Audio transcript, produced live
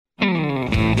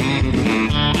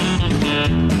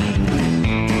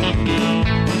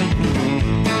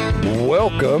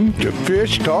Welcome to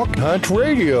Fish Talk Hunt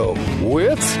Radio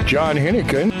with John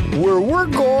Hennigan, where we're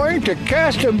going to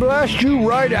cast and blast you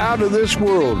right out of this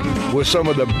world with some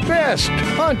of the best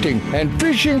hunting and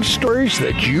fishing stories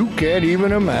that you can't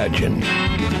even imagine.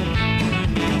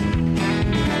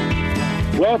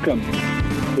 Welcome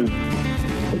to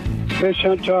Fish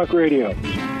Hunt Talk Radio.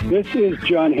 This is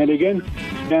John Hennigan,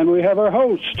 and we have our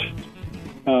host,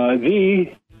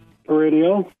 the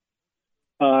perennial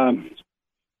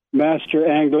master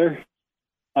angler,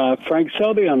 Frank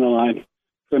Selby, on the line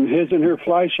from His and Her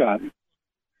Fly Shop.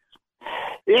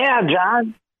 Yeah,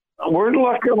 John, we're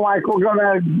looking like we're going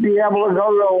to be able to go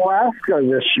to Alaska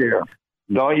this year.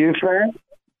 Don't you think?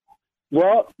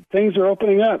 Well, things are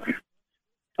opening up.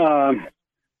 And,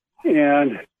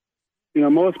 you know,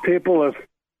 most people have,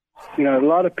 you know, a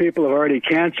lot of people have already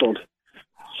canceled.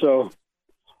 So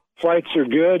flights are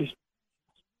good.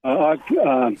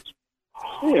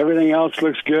 Everything else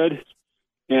looks good.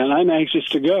 And I'm anxious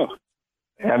to go.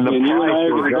 And the you and I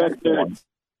are price going to go there,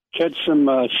 catch some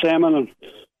salmon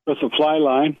with a fly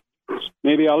line.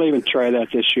 Maybe I'll even try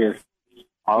that this year.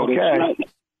 Okay. But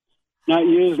it's not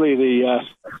usually the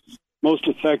most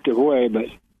effective way, but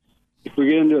if we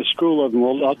get into a school of them,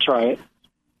 I'll try it.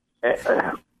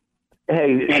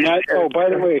 Hey, and by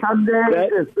the way, some days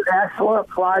it's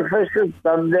excellent fly fishing,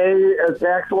 some days it's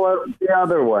excellent the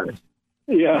other one.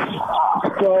 Yeah.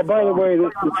 Well, by the way,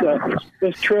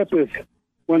 this trip is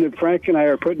one that Frank and I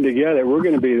are putting together. We're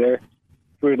going to be there.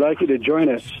 We'd like you to join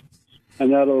us,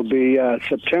 and that'll be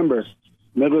September,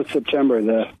 middle of September,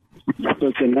 the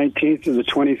 19th to the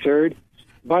 23rd.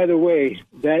 By the way,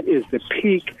 that is the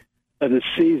peak of the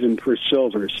season for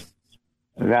silvers.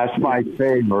 That's my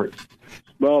favorite.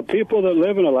 Well, people that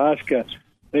live in Alaska,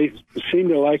 they seem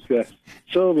to like the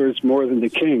silvers more than the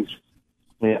kings.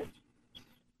 Yeah.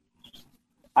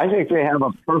 I think they have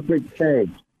a perfect taste.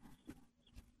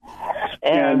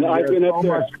 And I've been up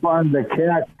there. So much fun to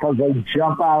catch because they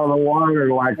jump out of the water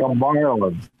like a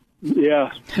marlin. Yeah.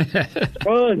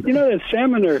 Well, you know, the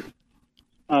salmon are,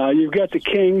 you've got the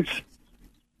kings,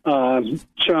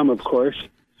 chum, of course,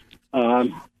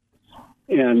 and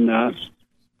the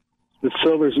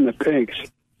silvers and the pinks.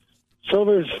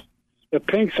 Silvers, the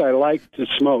pinks I like to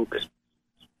smoke.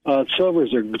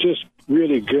 Silvers are just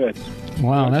really good.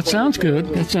 Wow, that sounds good.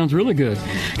 That sounds really good.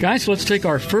 Guys, let's take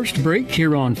our first break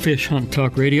here on Fish Hunt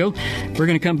Talk Radio. We're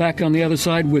going to come back on the other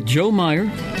side with Joe Meyer.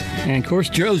 And, of course,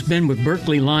 Joe's been with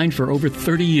Berkley Line for over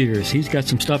 30 years. He's got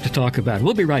some stuff to talk about.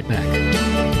 We'll be right back.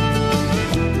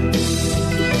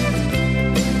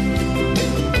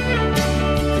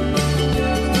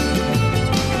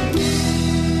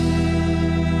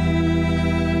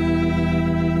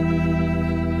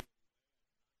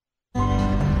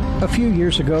 A few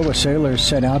years ago, a sailor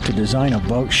set out to design a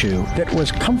boat shoe that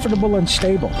was comfortable and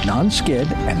stable,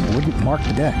 non-skid, and wouldn't mark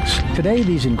the decks. Today,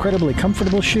 these incredibly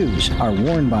comfortable shoes are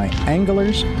worn by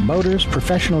anglers, boaters,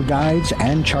 professional guides,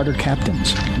 and charter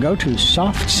captains. Go to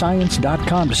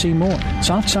softscience.com to see more.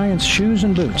 Soft Science shoes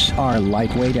and boots are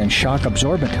lightweight and shock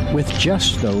absorbent with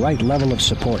just the right level of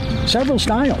support. Several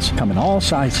styles come in all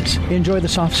sizes. Enjoy the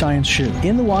Soft Science shoe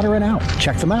in the water and out.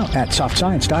 Check them out at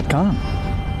softscience.com.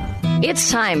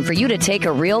 It's time for you to take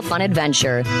a real fun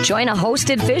adventure. Join a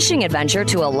hosted fishing adventure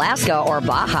to Alaska or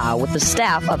Baja with the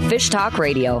staff of Fish Talk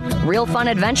Radio. Real Fun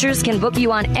Adventures can book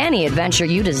you on any adventure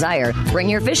you desire. Bring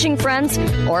your fishing friends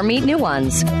or meet new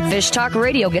ones. Fish Talk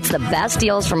Radio gets the best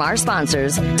deals from our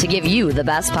sponsors to give you the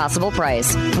best possible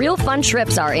price. Real Fun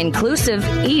trips are inclusive,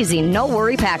 easy,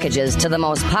 no-worry packages to the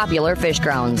most popular fish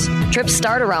grounds. Trips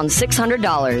start around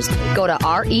 $600. Go to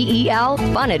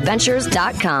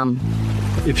REELfunadventures.com.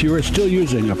 If you are still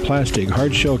using a plastic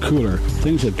hard-shell cooler,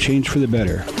 things have changed for the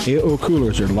better. AO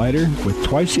coolers are lighter with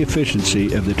twice the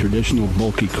efficiency of the traditional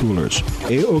bulky coolers.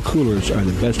 AO coolers are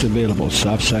the best available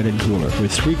soft-sided cooler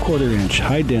with 3/4-inch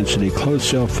high-density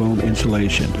closed-cell foam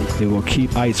insulation. They will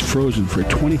keep ice frozen for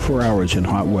 24 hours in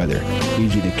hot weather.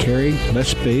 Easy to carry, less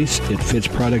space, it fits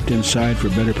product inside for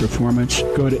better performance.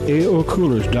 Go to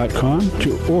aocoolers.com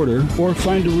to order or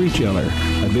find a retailer.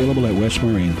 Available at West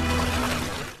Marine.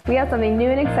 We have something new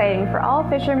and exciting for all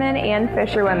fishermen and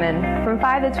fisherwomen, from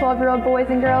 5 to 12-year-old boys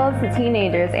and girls to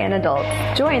teenagers and adults.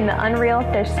 Join the Unreal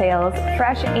Fish Tales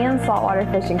Fresh and Saltwater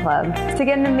Fishing Club to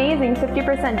get an amazing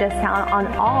 50% discount on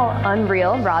all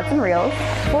Unreal rods and reels,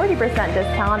 40%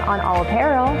 discount on all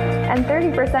apparel, and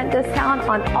 30% discount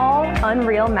on all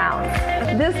Unreal mounts.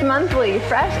 This monthly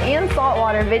fresh and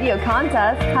saltwater video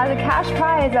contest has a cash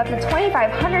prize up to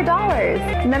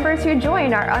 $2,500. Members who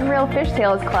join our Unreal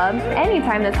Fishtails Club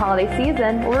anytime this holiday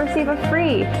season will receive a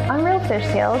free Unreal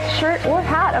Fishtails shirt or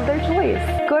hat of their choice.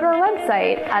 Go to our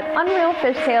website at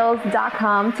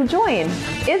unrealfishtails.com to join.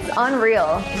 It's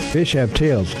unreal. Fish have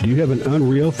tails. Do you have an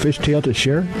Unreal Fishtail to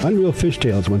share? Unreal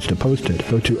Fishtails wants to post it.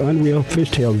 Go to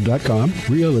unrealfishtails.com.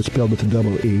 Real is spelled with a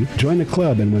double E. Join the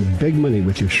club and win big money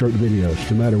with your short videos.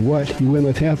 No matter what, you win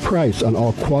with half price on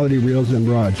all quality reels and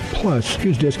rods, plus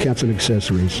huge discounts and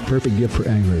accessories. Perfect gift for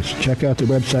anglers. Check out the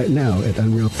website now at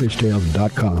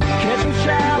unrealfishtails.com. Catch 'em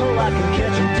shallow, I can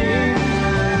catch 'em deep.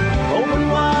 Open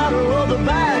water or the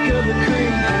back of the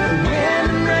creek. The wind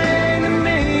and rain to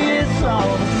me, it's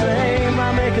all the same.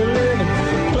 I make a living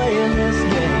playing this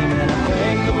game, and I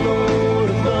thank the Lord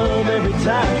above every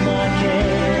time I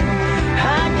can.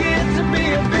 I get to be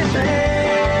a fisherman.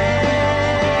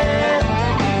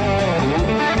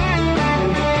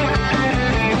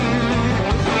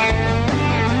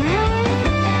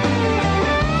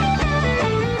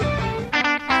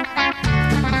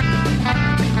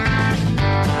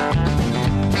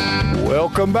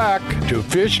 Welcome back to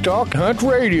Fish Talk Hunt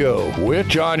Radio with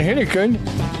John Hennigan.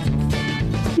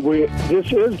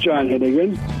 This is John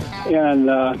Hennigan, and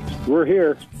we're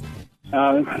here.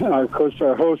 Of course,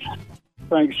 our host,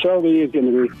 Frank Selby, is going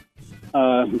to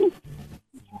be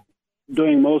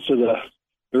doing most of the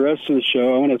rest of the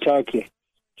show. I want to talk to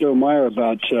Joe Meyer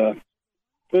about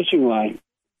fishing line.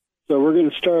 So we're going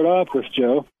to start off with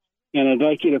Joe, and I'd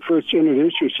like you to first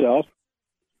introduce yourself,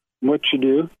 what you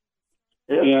do.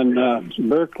 And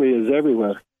Berkley is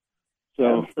everywhere,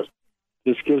 so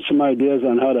just give some ideas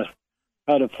on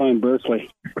how to find Berkley.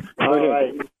 All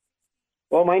right.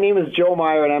 Well, my name is Joe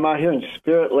Meyer, and I'm out here in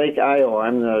Spirit Lake, Iowa.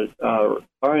 I'm the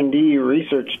R&D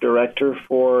research director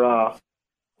for our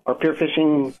pure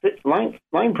fishing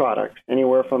line products,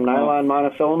 anywhere from nylon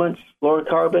monofilaments,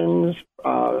 fluorocarbons,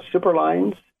 super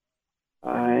lines,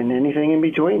 and anything in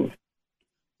between.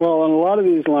 Well, and a lot of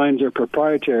these lines are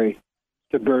proprietary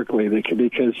to Berkley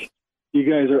because you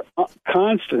guys are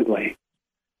constantly.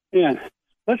 And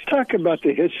let's talk about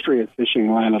the history of fishing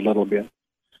line a little bit.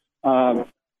 Now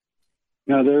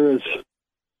there is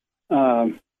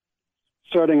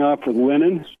starting off with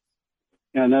linen,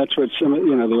 and that's what some of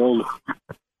the old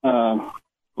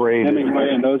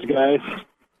Hemingway and those guys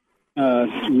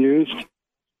used,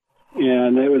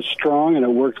 and it was strong and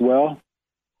it worked well.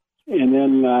 And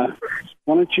then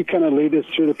why don't you kind of lead us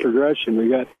through the progression? We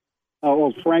got.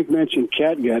 Frank mentioned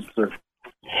catgut for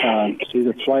he's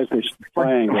a fly fish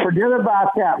triangle. Forget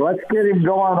about that. Let's get him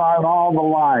going on all the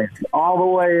lines, all the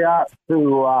way up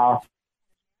to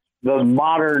the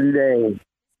modern day.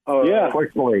 Oh, yeah.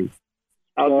 Quickly.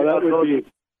 That would be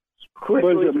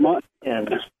quickly.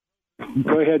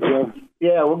 Go ahead, Joe.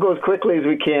 Yeah, we'll go as quickly as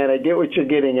we can. I get what you're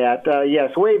getting at.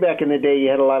 Yes, way back in the day, you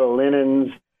had a lot of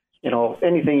linens.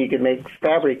 Anything you could make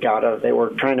fabric out of, they were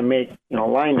trying to make,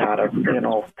 line out of,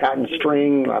 cotton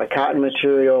string, a lot of cotton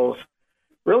materials.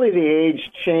 Really, the age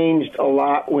changed a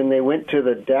lot when they went to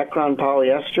the Dacron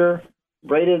polyester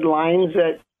braided lines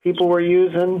that people were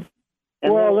using.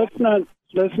 And let's not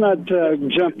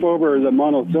jump over the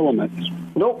monofilament.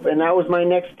 Nope, and that was my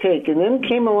next take. And then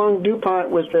came along DuPont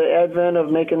with the advent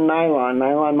of making nylon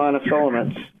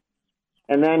monofilaments.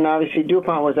 And then, obviously,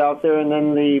 DuPont was out there, and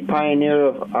then the pioneer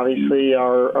of, obviously,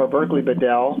 our Berkley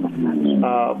Bedell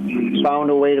found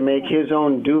a way to make his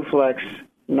own Duflex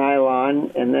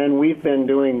nylon, and then we've been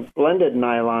doing blended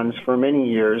nylons for many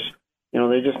years.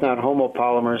 They're just not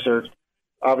homopolymers. They're,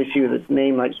 obviously, the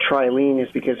name like Trilene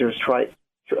is because there's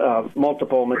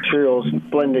multiple materials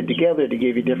blended together to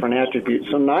give you different attributes.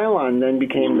 So nylon then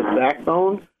became the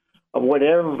backbone of what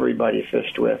everybody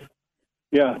fished with.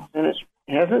 Yeah. And it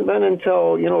hasn't been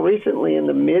until, recently in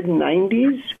the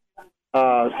mid-'90s,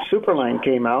 Superline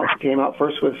came out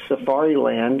first with Safari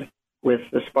Land with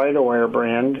the Spiderwire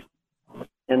brand,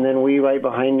 and then we right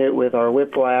behind it with our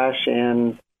Whiplash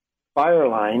and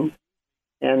Fireline.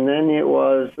 And then it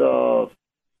was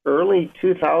early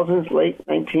 2000s, late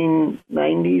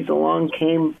 1990s, along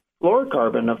came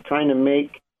fluorocarbon of trying to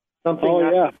make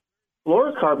something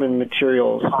fluorocarbon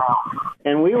materials.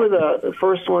 And we were the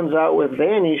first ones out with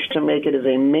Vanish to make it as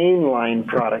a mainline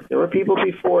product. There were people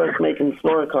before us making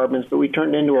fluorocarbons, but we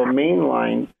turned into a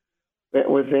mainline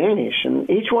with Vanish. And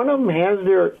each one of them has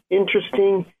their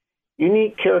interesting,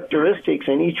 unique characteristics,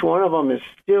 and each one of them is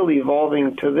still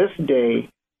evolving to this day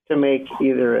to make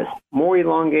either more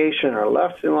elongation or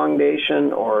less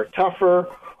elongation or tougher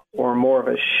or more of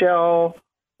a shell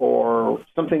or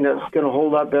something that's going to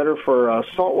hold up better for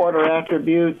saltwater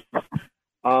attributes.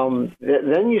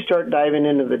 then you start diving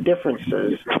into the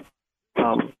differences.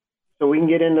 So we can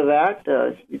get into that.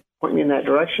 If you point me in that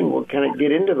direction, we'll kind of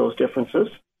get into those differences.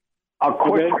 A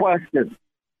quick question.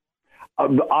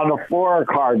 On the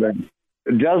fluorocarbon,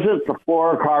 doesn't the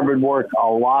fluorocarbon work a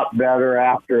lot better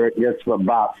after it gets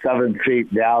about 7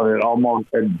 feet down?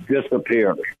 It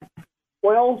disappears.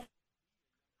 Well,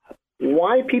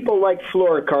 why people like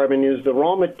fluorocarbon is the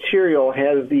raw material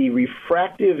has the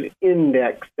refractive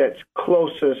index that's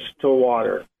closest to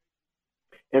water.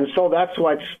 And so that's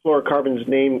why fluorocarbon's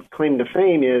claim to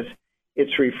fame is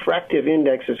its refractive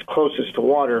index is closest to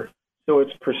water, so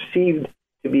it's perceived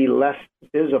to be less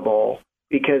visible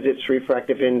because its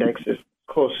refractive index is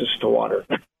closest to water.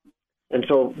 And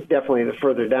so definitely the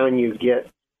further down you get,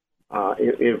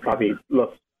 it'll probably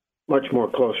look much more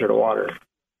closer to water.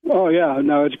 Oh, yeah.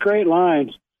 No, it's a great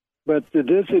line, but the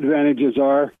disadvantages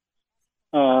are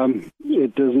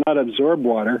it does not absorb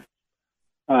water,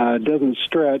 it doesn't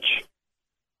stretch,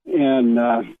 and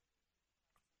I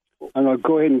don't know,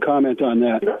 go ahead and comment on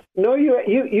that. No,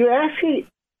 you actually,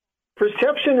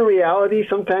 perception and reality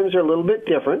sometimes are a little bit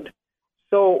different.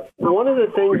 So one of the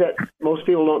things that most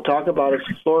people don't talk about is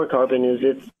fluorocarbon is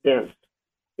it's dense.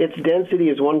 Its density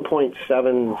is 1.74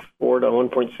 to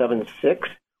 1.76,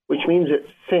 which means it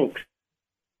sinks.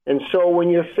 And so when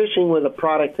you're fishing with a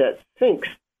product that sinks,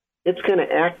 it's going to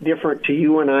act different to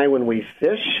you and I when we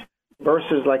fish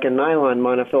versus like a nylon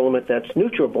monofilament that's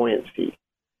neutral buoyancy.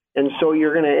 And so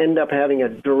you're going to end up having a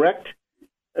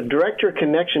director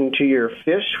connection to your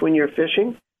fish when you're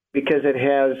fishing because it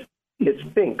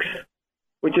sinks.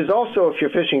 Which is also, if you're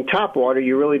fishing topwater,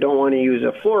 you really don't want to use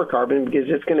a fluorocarbon because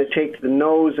it's going to take the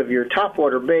nose of your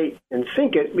topwater bait and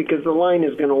sink it because the line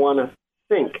is going to want to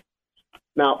sink.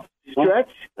 Now, stretch,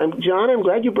 John, I'm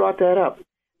glad you brought that up.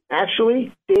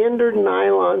 Actually, standard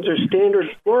nylons or standard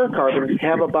fluorocarbons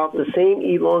have about the same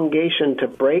elongation to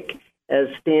break as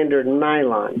standard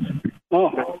nylons.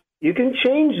 Oh. You can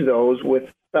change those with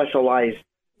specialized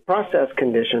process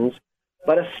conditions,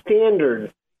 but a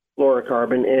standard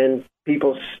fluorocarbon and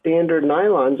people's standard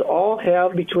nylons all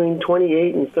have between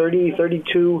 28 and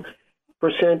 32%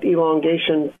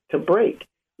 elongation to break.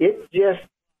 It just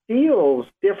feels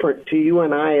different to you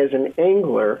and I as an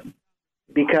angler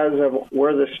because of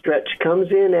where the stretch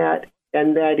comes in at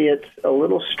and that it's a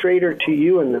little straighter to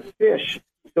you and the fish.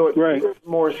 So it feels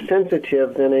more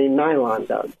sensitive than a nylon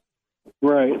does.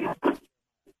 Right.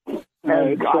 And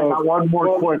I got one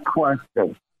more quick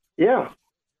question. Yeah.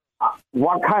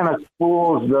 What kind of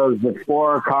spools does the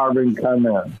fluorocarbon come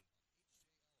in?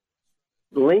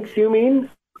 Length, you mean?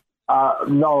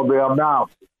 No, the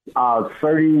amount.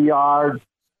 30 yards,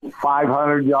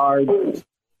 500 yards.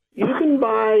 You can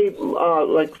buy,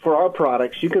 like for our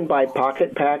products, you can buy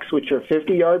pocket packs, which are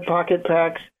 50-yard pocket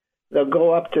packs. They'll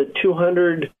go up to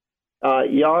 200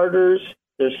 yarders.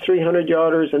 There's 300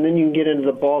 yarders, and then you can get into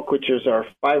the bulk, which is our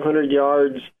 500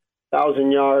 yards,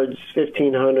 1,000 yards,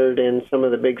 1,500, and some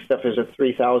of the big stuff is a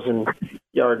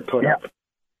 3,000-yard put-up.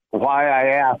 Why I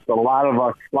asked, a lot of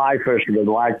us fly fishermen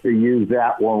like to use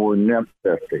that when we're nymph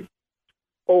fishing.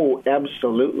 Oh,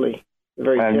 absolutely.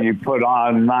 And you put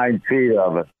on 9 feet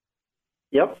of it.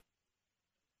 Yep.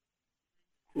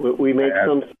 We make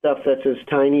some stuff that's as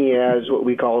tiny as what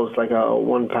we call is like a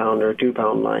 1 pound or 2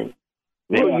 pound line.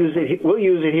 We'll use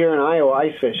it here in Iowa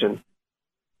ice fishing.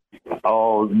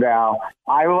 Oh, now,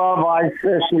 I love ice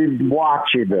fishing,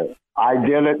 watching it. I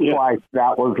did it twice.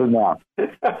 That was enough.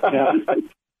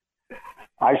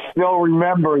 I still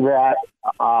remember that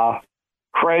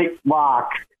crate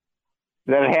box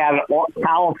that had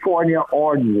California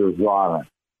oranges on it.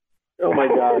 Oh, my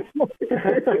God.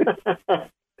 But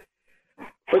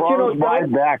you know, my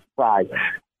backside.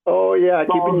 Oh, yeah,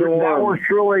 keeping you warm. That was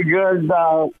really good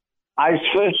ice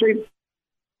fishing.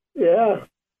 Yeah.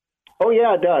 Oh,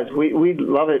 yeah, it does. We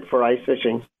love it for ice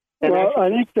fishing. And well, I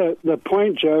think the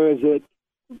point, Joe, is that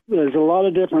there's a lot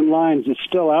of different lines that's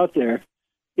still out there.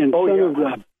 And some of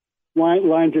the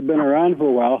lines have been around for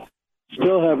a while,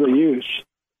 still have their use.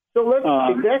 So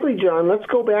exactly, John, let's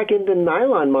go back into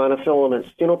nylon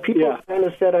monofilaments. You know, people kind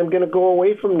of said, I'm going to go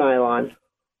away from nylon.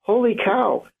 Holy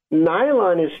cow.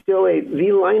 Nylon is still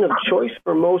the line of choice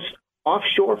for most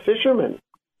offshore fishermen.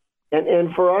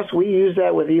 And for us, we use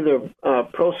that with either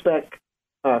ProSpec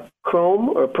chrome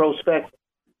or ProSpec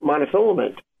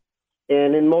monofilament,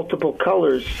 and in multiple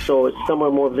colors, so it's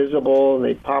somewhat more visible, and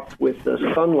they pop with the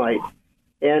sunlight.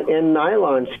 And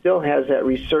nylon still has that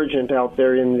resurgent out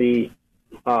there in the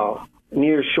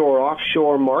near-shore,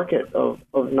 offshore market of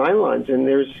nylons. And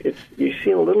you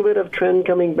see a little bit of trend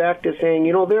coming back to saying,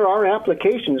 you know, there are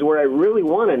applications where I really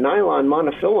want a nylon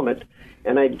monofilament,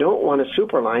 and I don't want a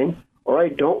superline, or I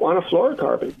don't want a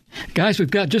fluorocarbon. Guys,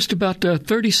 we've got just about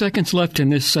 30 seconds left in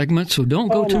this segment, so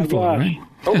don't go too far, right?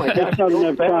 Oh, my gosh. That's not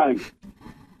enough time.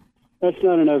 That's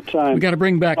not enough time. We got to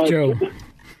bring back Joe.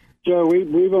 Joe,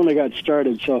 we've only got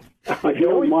started, so if you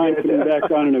don't mind coming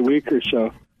back on in a week or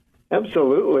so.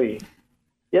 Absolutely.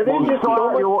 Yeah, Well, just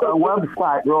start your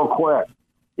website real quick.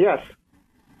 Yes.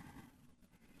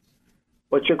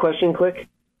 What's your question, Click?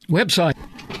 Website.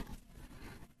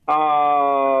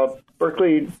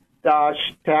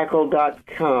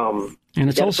 Berkeley-tackle.com. And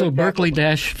it's also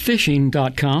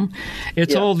berkeley-fishing.com.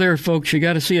 It's all there, folks. You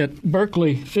got to see it.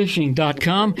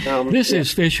 berkeleyfishing.com. This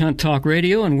is Fish Hunt Talk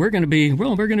Radio, and we're going to be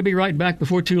right back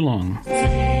before too long.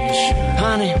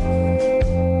 Honey,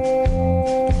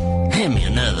 hand me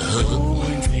another hook.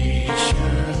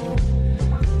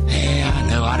 Yeah, I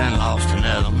know I done lost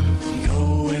another one.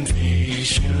 Going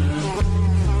fishing.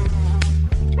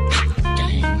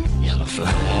 Dang, yellow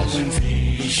flies. Going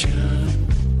fishing.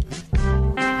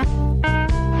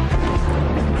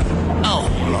 Oh,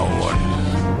 Lord.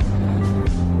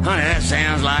 Honey, that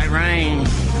sounds like rain.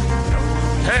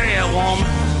 Hurry up, woman.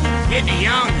 Get the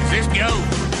youngins. Let's go.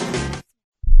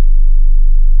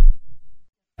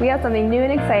 We have something new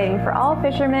and exciting for all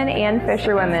fishermen and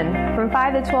fisherwomen, from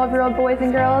 5 to 12-year-old boys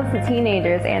and girls to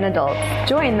teenagers and adults.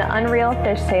 Join the Unreal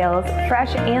Fish Tales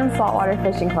Fresh and Saltwater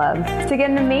Fishing Club to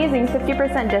get an amazing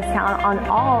 50% discount on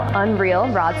all Unreal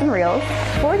rods and reels,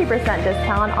 40%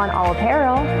 discount on all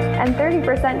apparel, and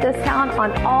 30% discount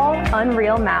on all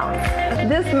Unreal mounts.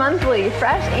 This monthly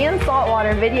Fresh and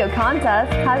Saltwater video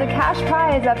contest has a cash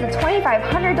prize up to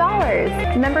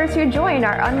 $2,500. Members who join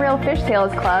our Unreal Fish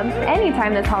Tales Club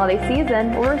anytime this holiday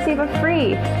season will receive a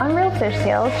free Unreal Fish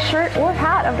Tales shirt or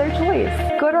hat of their choice.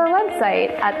 Go to our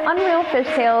website at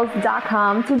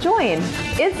unrealfishtales.com to join.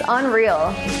 It's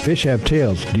unreal. Fish have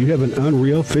tails. Do you have an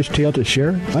Unreal Fish Tale to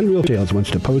share? Unreal Tales wants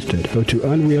to post it. Go to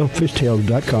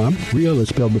unrealfishtales.com. Real is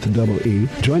spelled with a double E.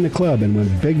 Join the club and win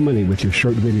big money with your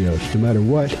short videos. No matter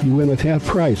what, you win with half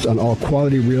price on all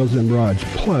quality reels and rods,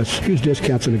 plus huge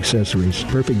discounts and accessories.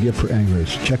 Perfect gift for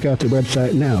anglers. Check out the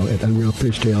website now at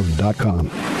unrealfishtales.com.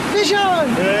 Fish on!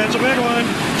 It's a big one.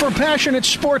 For passionate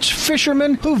sports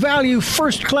fishermen who value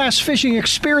first-class fishing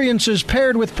experiences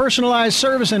paired with personalized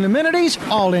service and amenities,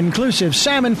 all-inclusive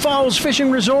Salmon Falls Fishing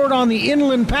Resort on the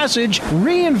Inland Passage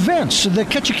reinvents the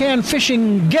Ketchikan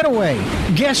fishing getaway.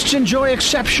 Guests enjoy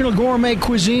exceptional gourmet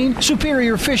cuisine,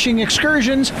 superior fishing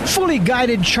excursions, fully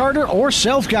guided charter or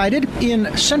self-guided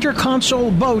in center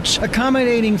console boats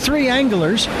accommodating 3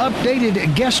 anglers,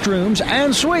 updated guest rooms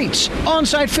and suites,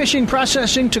 on-site fishing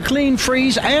processing to clean,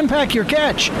 freeze, and pack your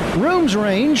catch. Rooms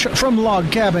range from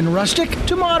log cabin rustic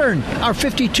to modern. Our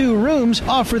 52 rooms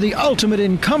offer the ultimate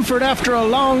in comfort after a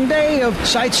long day of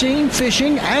sightseeing,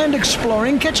 fishing, and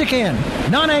exploring Ketchikan.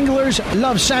 Non-anglers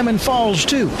love Salmon Falls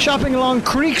too. Shopping along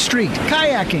Creek Street,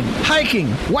 kayaking, hiking,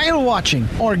 whale watching,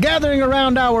 or gathering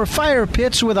around our fire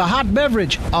pits with a hot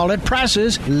beverage, all at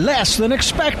prices less than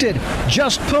expected.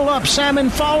 Just pull up Salmon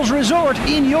Falls Resort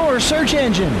in your search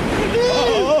engine.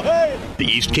 The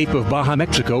East Cape of Baja,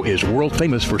 Mexico is world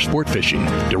famous for sport fishing.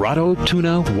 Dorado,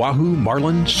 tuna, wahoo,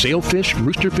 marlin, sailfish,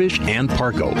 roosterfish, and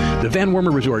pargo. The Van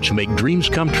Wormer Resorts make dreams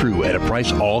come true at a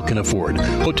price all can afford.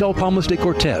 Hotel Palmas de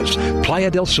Cortez,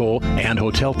 Playa del Sol, and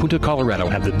Hotel Punta Colorado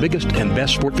have the biggest and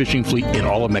best sport fishing fleet in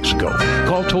all of Mexico.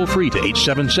 Call toll-free to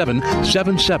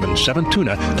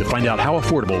 877-777-TUNA to find out how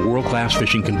affordable world-class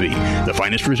fishing can be. The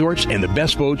finest resorts and the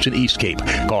best boats in East Cape.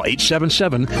 Call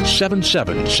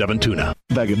 877-777-TUNA.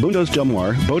 Vagabundos Del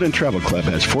Mar Boat and Travel Club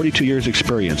has 42 years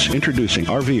experience introducing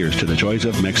RVers to the joys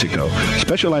of Mexico.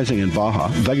 Specializing in Baja,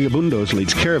 Vagabundos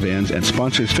leads caravans and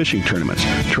sponsors fishing tournaments,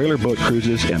 trailer boat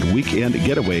cruises, and weekend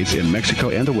getaways in Mexico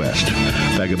and the West.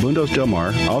 Vagabundos Del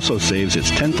Mar also saves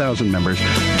its 10,000 members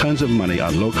tons of money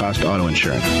on low-cost auto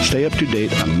insurance. Stay up to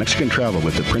date on Mexican travel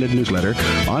with the printed newsletter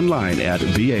online at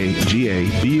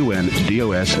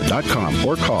vagabundos.com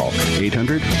or call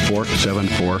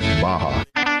 800-474-BAJA.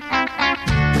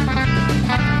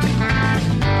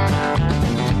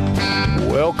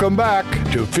 Welcome back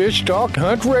to Fish Talk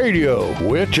Hunt Radio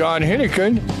with John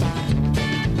Hennigan.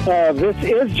 This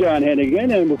is John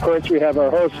Hennigan, and of course we have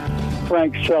our host,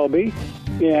 Frank Selby.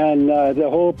 And the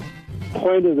whole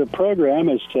point of the program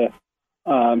is to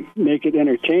make it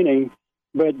entertaining,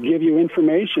 but give you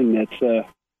information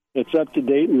that's up to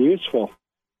date and useful.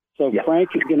 So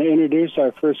Frank is going to introduce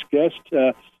our first guest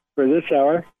for this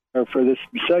hour, or for this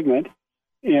segment.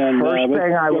 And first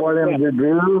thing I want him to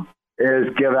do is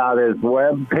give out his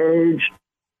web page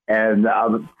and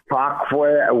talk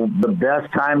for the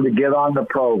best time to get on the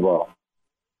Provo.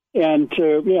 And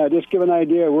to just give an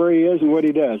idea of where he is and what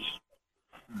he does.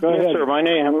 Go ahead. Yes, sir. My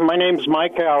name's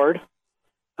Mike Howard.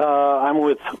 I'm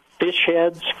with Fish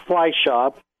Heads Fly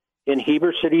Shop in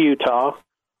Heber City, Utah.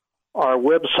 Our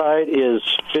website is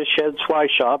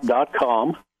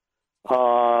fishheadsflyshop.com.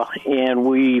 And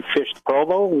we fish the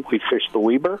Provo, we fish the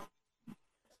Weber,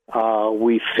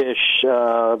 we fish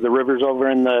the rivers over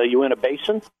in the Uinta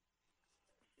Basin,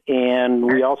 and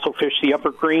we also fish the Upper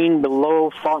Green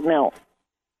below Fontenelle.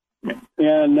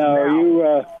 And are you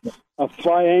a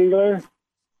fly angler?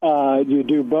 Do you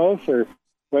do both, or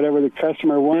whatever the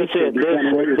customer wants? This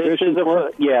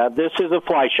is a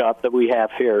fly shop that we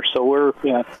have here. So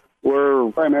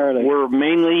we're primarily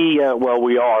mainly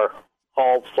we are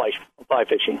all fly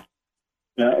fishing.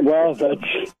 Yeah, well,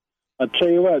 I'll tell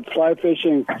you what, fly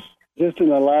fishing just in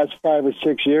the last 5 or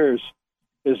 6 years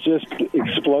has just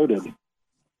exploded.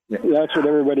 That's what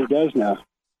everybody does now.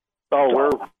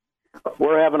 Oh,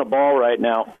 we're having a ball right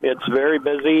now. It's very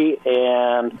busy,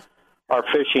 and our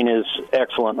fishing is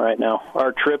excellent right now.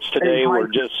 Our trips today we're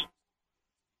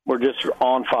just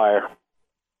on fire.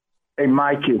 Hey,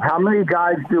 Mikey, how many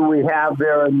guys do we have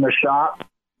there in the shop?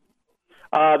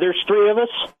 There's 3 of us.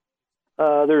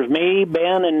 There's me,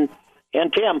 Ben,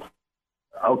 and Tim.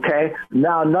 Okay.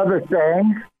 Now, another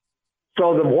thing.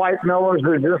 So the white millers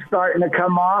are just starting to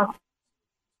come off?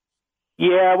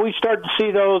 Yeah, we start to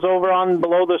see those over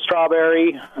below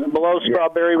Strawberry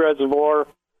Reservoir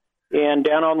and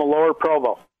down on the lower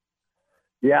Provo.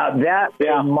 Yeah, that,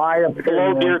 in my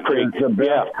opinion, Deer Creek. is the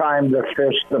best time to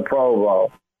fish the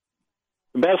Provo.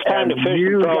 The best time to fish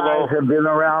the Provo. You guys have been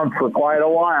around for quite a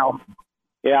while.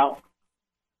 Yeah.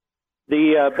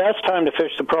 The best time to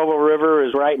fish the Provo River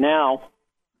is right now.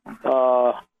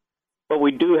 But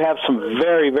we do have some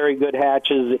very, very good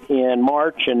hatches in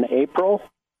March and April.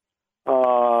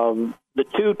 The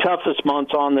 2 toughest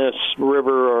months on this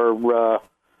river are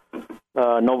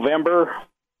November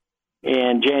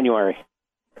and January.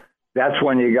 That's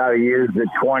when you got to use the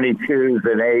 22s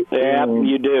and 18s. Yeah,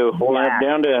 you do. Yeah,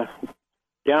 down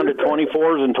to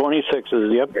 24s and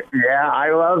 26s. Yep. Yeah, I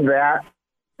love that.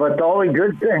 But the only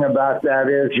good thing about that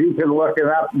is you can look it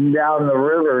up and down the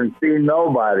river and see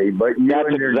nobody. But that's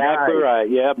exactly right.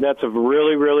 Yeah, that's a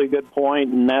really, really good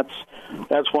point, and that's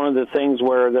one of the things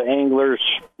where the anglers,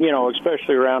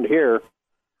 especially around here,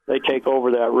 they take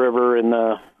over that river in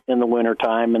the winter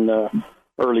time and the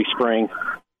early spring.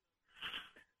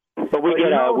 But we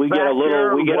get a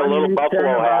little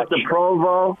buffalo hatch. The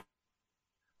Provo.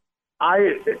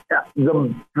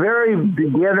 The very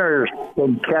beginners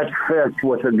can catch fish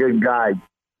with a good guide,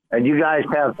 and you guys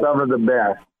have some of the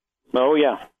best. Oh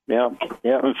yeah.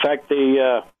 In fact,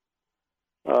 there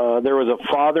was a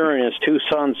father and his 2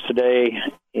 sons today,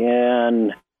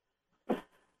 and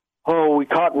we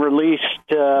caught and released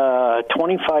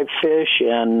 25 fish,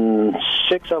 and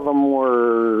 6 of them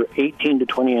were 18 to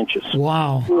 20 inches.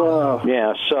 Wow. Whoa.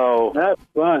 Yeah, so that's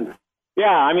fun. Yeah,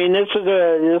 I mean, this is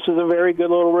a very good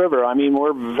little river. I mean,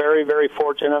 we're very, very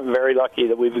fortunate and very lucky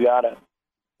that we've got it.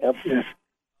 Yep.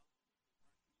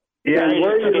 Yeah, it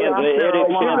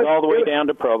extends all the way down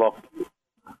to Provo.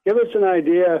 Give us an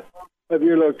idea of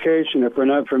your location if we're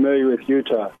not familiar with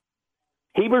Utah.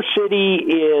 Heber City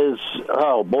is,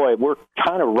 we're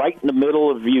kind of right in the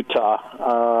middle of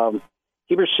Utah.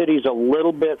 Heber City is a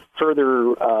little bit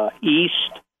further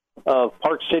east of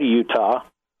Park City, Utah,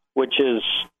 which is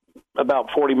about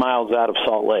 40 miles out of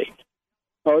Salt Lake.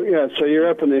 Oh, yeah, so you're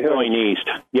up in the hills. Going east,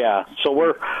 yeah. So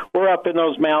we're up in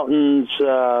those mountains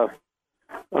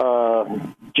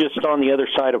just on the other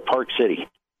side of Park City.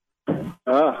 It's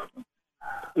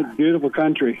a beautiful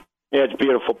country. Yeah, it's a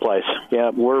beautiful place. Yeah,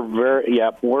 we're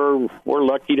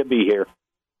lucky to be here.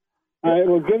 All right,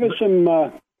 well, give us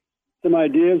some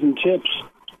ideas and tips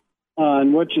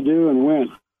on what you do and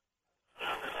when.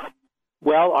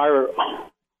 Well,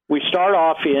 we start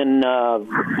off in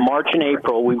March and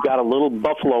April. We've got a little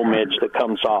buffalo midge that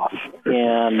comes off,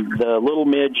 and the little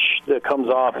midge that comes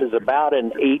off is about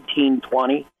an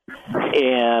 18-20,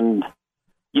 and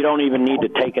you don't even need to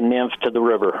take a nymph to the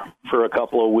river for a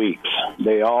couple of weeks.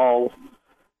 They all,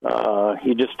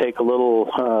 you just take a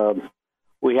little,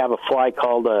 we have a fly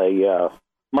called a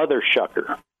mother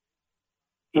shucker.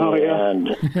 Oh, and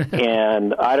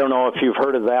and I don't know if you've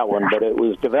heard of that one, but it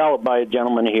was developed by a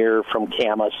gentleman here from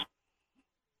Camas,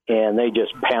 and they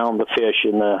just pound the fish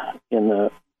in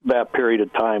that period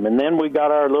of time. And then we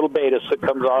got our little Betis that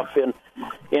comes off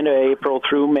into April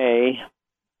through May.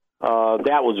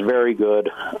 That was very good,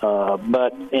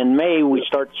 but in May we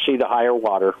start to see the higher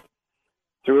water.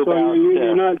 Through so about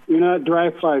you're not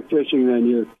dry fly fishing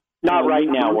then? Not right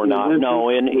now. We're not. No,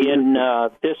 in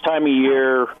this time of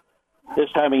year. This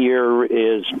time of year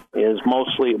is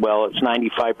mostly, well, it's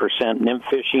 95% nymph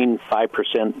fishing,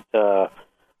 5%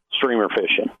 streamer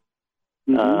fishing.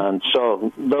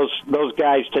 So those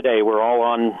guys today they were all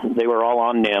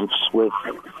on nymphs with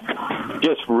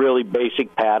just really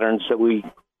basic patterns that we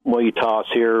toss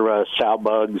here, sow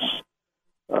bugs.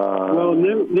 Well,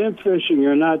 nymph fishing,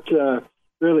 you're not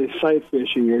really sight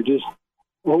fishing. You're just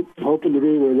hoping to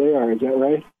be where they are. Is that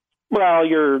right? Well,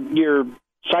 you're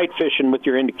sight fishing with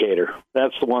your indicator.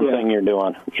 That's the one thing you're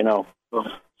doing. You know,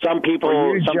 some people.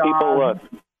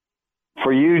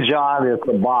 For you, John, it's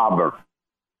a bobber.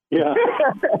 Yeah.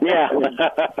 Yeah.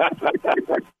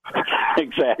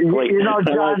 Exactly. You know,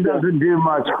 John doesn't do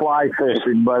much fly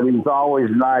fishing, but he's always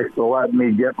nice to let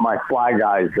me get my fly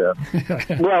guys in.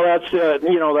 Well, that's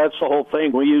that's the whole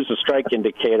thing. We use a strike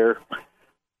indicator,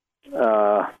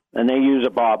 and they use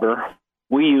a bobber.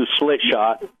 We use slit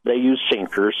shot. They use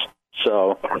sinkers.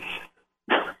 So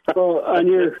on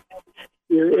your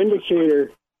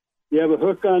indicator, you have a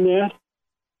hook on that?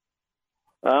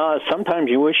 Sometimes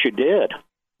you wish you did,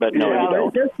 but no, you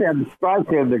don't. They just have the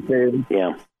strike indicator.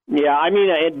 Yeah. I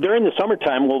mean, during the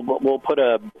summertime, we'll put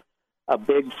a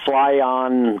big fly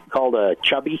on called a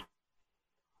chubby,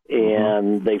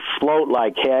 and they float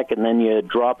like heck, and then you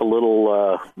drop a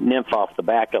little nymph off the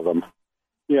back of them.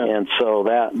 Yeah. And so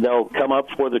that they'll come up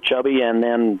for the chubby, and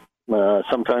then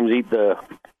sometimes eat the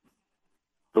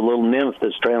little nymph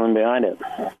that's trailing behind it.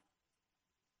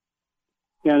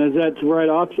 And is that right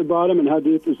off the bottom? And how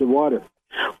deep is the water?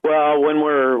 Well, when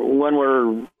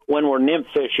we're nymph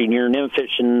fishing, you're nymph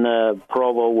fishing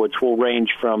Provo, which will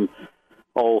range from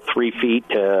 3 feet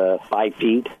to 5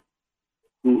 feet.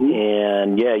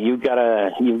 And you've got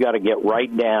to get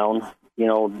right down. You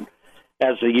know,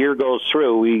 as the year goes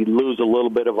through, we lose a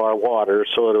little bit of our water,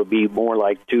 so it'll be more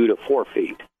like 2 to 4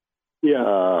 feet.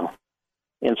 Yeah.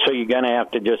 And so you're going to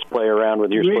have to just play around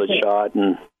with your split shot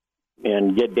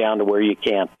and get down to where you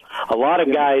can. A lot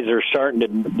of guys are starting to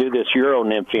do this Euro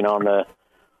nymphing on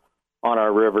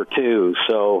our river too.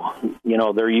 So, you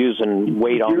know, they're using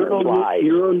weight on their flies.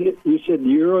 You said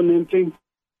Euro nymphing?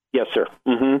 Yes, sir.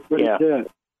 What is that?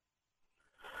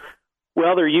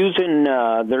 Well, they're using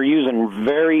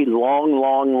very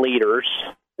long leaders.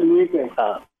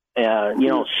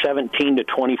 17 to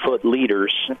 20 foot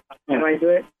leaders. Can I do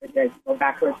it? Okay, go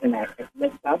backwards and I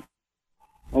lift up.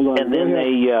 Hold on. And then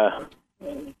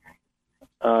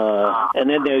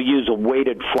they'll use a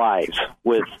weighted flies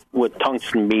with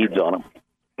tungsten beads on them,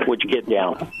 which get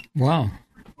down. Wow.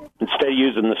 Instead of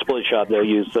using the split shot, they'll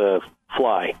use the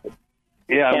fly.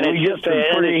 Yeah, and it's just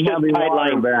pretty heavy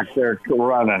water back there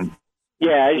running.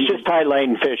 Yeah, it's just tide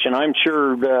line fishing. I'm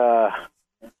sure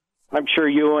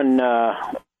you and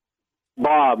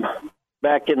Bob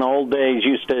back in the old days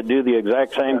used to do the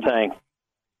exact same thing.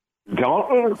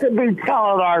 Don't be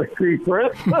telling our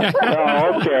secret.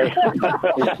 Oh, okay.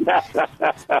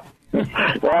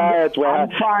 Well,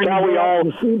 how we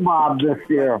all see Bob this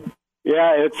year.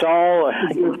 Yeah, it's all.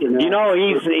 You know,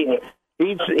 he's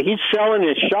selling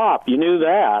his shop. You knew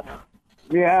that.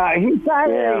 Yeah, he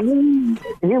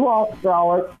won't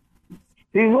sell it.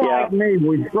 He's like me.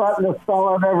 We threaten to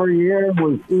sell it every year.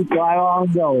 We keep right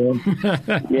on going.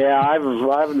 Yeah,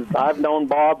 I've known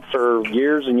Bob for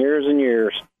years and years and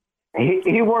years.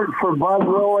 He worked for Bud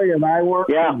Lilly, and I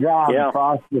worked for John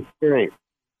across the street.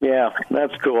 Yeah,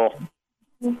 that's cool.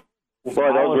 Boy,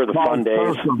 those were the fun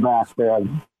days. Back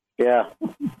then. Yeah.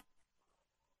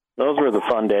 Those were the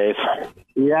fun days.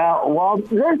 Yeah, well,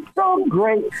 there's some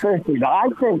great fishing. I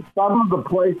think some of the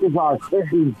places our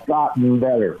fishing's gotten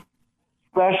better,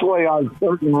 especially on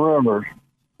certain rivers.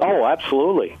 Oh,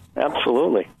 absolutely.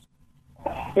 Absolutely.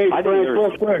 Hey, Frank,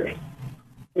 real quick.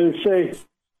 Say,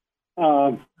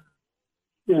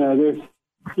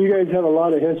 you guys have a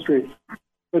lot of history,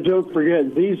 but don't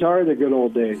forget, these are the good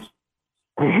old days.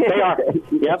 They are.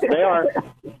 Yep, they are.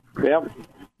 Yep.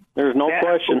 There's no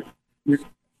question.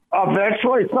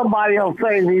 Eventually, somebody will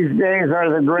say these days are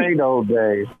the great old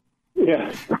days.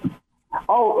 Yeah.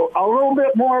 Oh, a little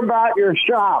bit more about your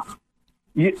shop.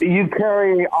 You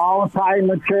carry all the time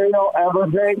material,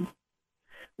 everything?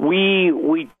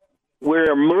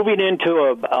 We're moving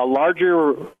into a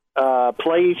larger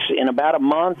place in about a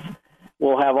month.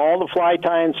 We'll have all the fly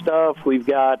tying stuff. We've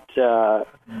got a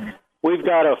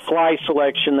fly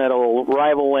selection that'll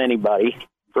rival anybody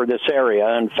for this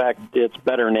area. In fact, it's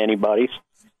better than anybody's.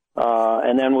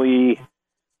 And then we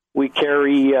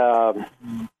carry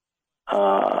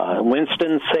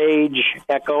Winston, Sage,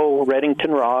 Echo,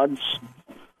 Reddington rods,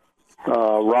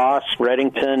 Ross,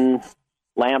 Reddington,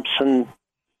 Lamson,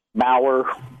 Bauer,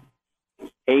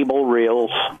 Able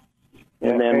reels.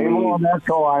 And then Able and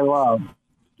Echo I love.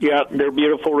 Yeah, they're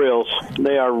beautiful reels.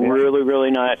 They are really,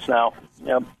 really nice now.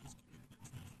 Yep.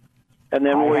 And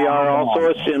then we are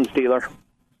also a Simms dealer.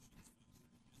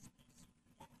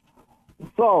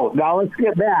 So, now let's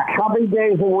get back. How many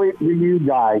days a week do you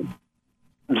guys?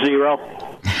 0.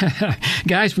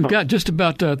 Guys, we've got just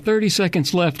about 30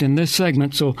 seconds left in this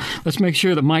segment, so let's make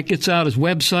sure that Mike gets out his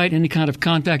website, any kind of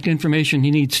contact information he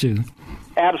needs to.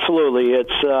 Absolutely. It's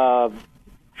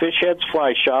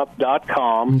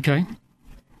fishheadsflyshop.com. Okay.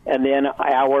 And then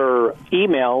our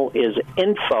email is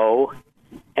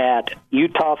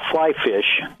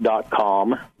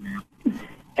info@utahflyfish.com.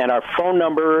 And our phone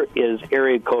number is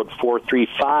area code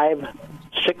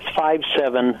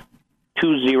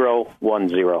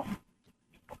 435-657-2010.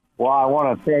 Well, I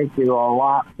want to thank you a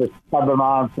lot for coming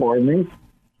on for me.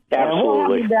 Absolutely. And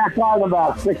we'll be back on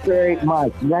about 6 or 8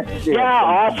 months next year. Yeah,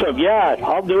 awesome. Yeah,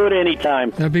 I'll do it anytime.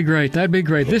 That'd be great.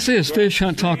 This is Fish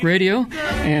Hunt Talk Radio,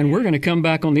 and we're going to come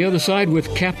back on the other side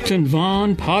with Captain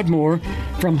Vaughn Podmore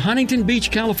from Huntington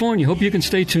Beach, California. Hope you can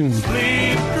stay tuned.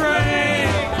 Sleep,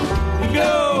 drink,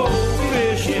 go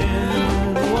fishing.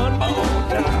 One more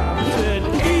time. Said,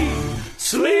 eat,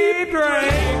 sleep,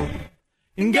 drink,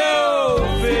 and go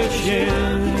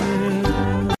fishing.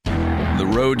 The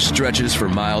road stretches for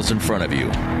miles in front of you,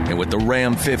 and with the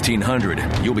Ram 1500,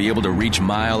 you'll be able to reach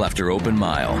mile after open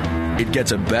mile. It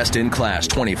gets a best-in-class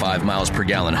 25 miles per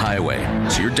gallon highway,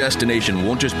 so your destination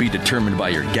won't just be determined by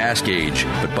your gas gauge,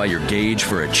 but by your gauge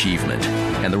for achievement.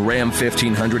 And the Ram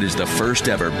 1500 is the first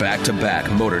ever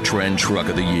back-to-back Motor Trend Truck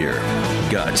of the Year.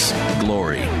 Guts,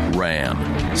 glory,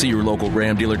 Ram. See your local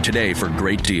Ram dealer today for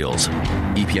great deals.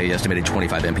 EPA estimated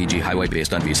 25 mpg highway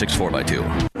based on V6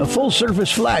 4x2. A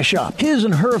full-service fly shop, His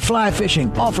and Her Fly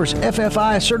Fishing, offers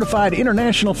FFI-certified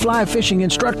international fly fishing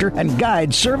instructor and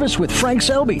guide service with Frank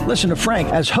Selby. Listen to Frank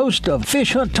as host of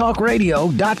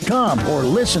FishHuntTalkRadio.com or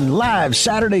listen live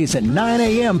Saturdays at 9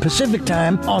 a.m. Pacific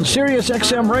Time on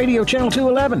SiriusXM Radio Channel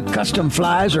 211. Custom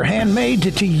flies are handmade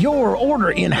to your order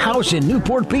in-house in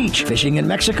Newport Beach. Fishing in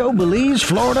Mexico, Belize,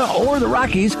 Florida, or the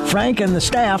Rockies, Frank and the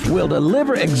staff will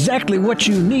deliver exactly what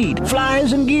you need.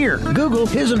 Flies and gear. Google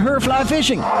His and Her Fly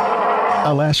Fishing.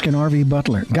 Alaskan RV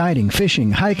Butler. Guiding,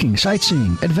 fishing, hiking,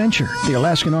 sightseeing, adventure. The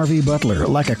Alaskan RV Butler.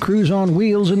 Like a cruise on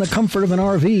wheels in the comfort of an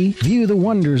RV. View the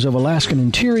wonders of Alaskan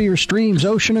interior, streams,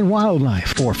 ocean, and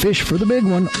wildlife. Or fish for the big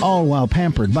one, all while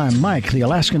pampered by Mike, the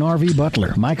Alaskan RV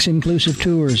Butler. Mike's inclusive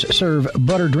tours serve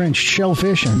butter-drenched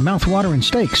shellfish and mouth-watering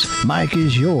steaks. Mike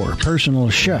is your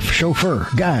personal chef, chauffeur,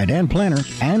 guide, and planner.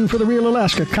 And for the real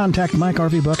Alaska, contact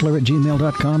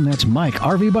MikeRVButler@gmail.com. That's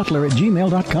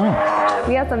MikeRVButler@gmail.com.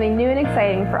 We have something new and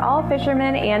exciting for all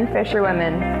fishermen and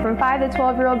fisherwomen, from 5 to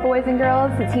 12-year-old boys and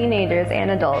girls to teenagers and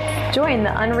adults. Join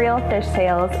the Unreal Fish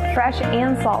Tales Fresh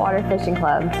and Saltwater Fishing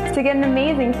Club to get an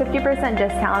amazing 50%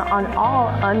 discount on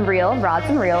all Unreal rods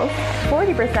and reels,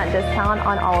 40% discount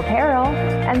on all apparel,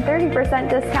 and 30%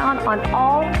 discount on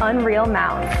all Unreal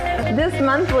mounts. This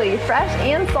monthly Fresh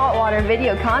and Saltwater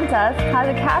video contest has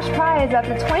a cash prize up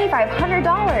to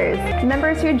 $2,500.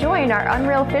 Members who join our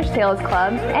Unreal Fish Tales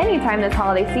Club anytime this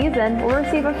holiday season will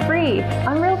receive a free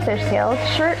Unreal Fish Tales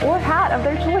shirt or hat of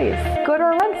their choice. Go to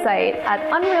our website at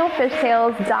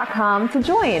unrealfishtales.com to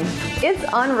join. It's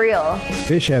unreal.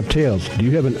 Fish have tails. Do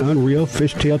you have an Unreal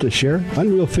Fish Tale to share?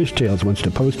 Unreal Fish Tales wants to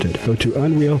post it. Go to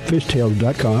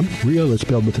unrealfishtales.com. Real is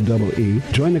spelled with a double E.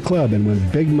 Join the club and win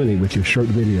big money with your short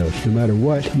videos. No matter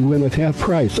what, you win with half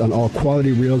price on all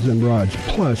quality reels and rods.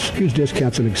 Plus, huge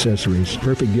discounts and accessories.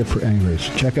 Perfect gift for anglers.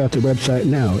 Check out the website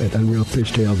now at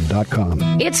unrealfishtales.com.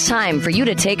 It's time for you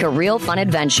to take a real fun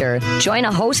adventure. Join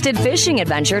a hosted fishing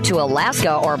adventure to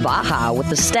Alaska or Baja with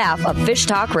the staff of Fish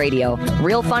Talk Radio.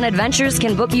 Real Fun Adventures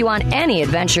can book you on any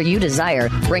adventure you desire.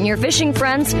 Bring your fishing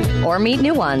friends or meet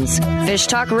new ones. Fish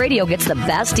Talk Radio gets the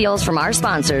best deals from our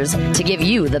sponsors to give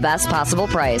you the best possible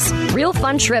price. Real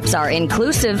Fun trips are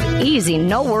inclusive, easy,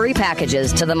 no-worry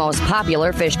packages to the most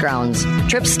popular fish grounds.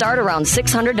 Trips start around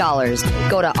 $600.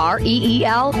 Go to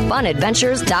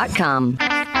REELFunadventures.com.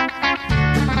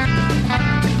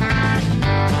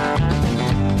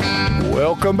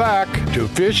 Welcome back to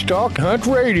Fish Talk Hunt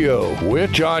Radio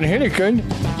with John Hennigan.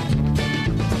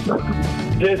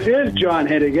 This is John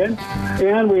Hennigan,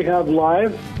 and we have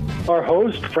live our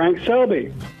host, Frank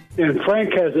Selby. And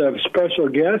Frank has a special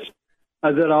guest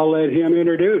that I'll let him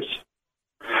introduce.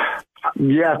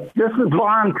 Yes, this is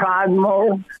Vaughn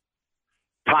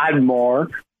Podmore,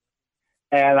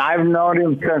 and I've known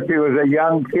him since he was a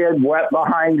young kid, wet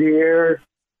behind the ears.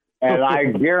 And I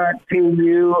guarantee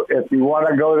you, if you want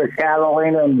to go to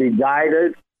Catalina and be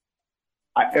guided,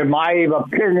 in my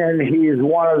opinion, he's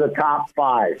one of the top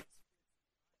 5.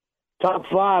 Top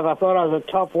 5? I thought I was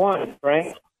a top 1,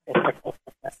 Frank.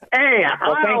 Hey,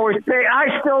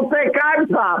 I still think I'm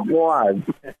top one.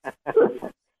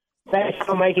 Thanks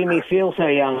for making me feel so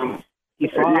young.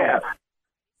 Yeah.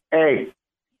 Hey,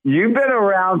 you've been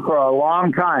around for a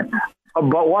long time.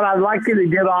 But what I'd like you to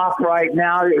get off right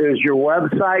now is your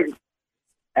website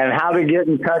and how to get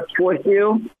in touch with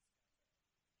you.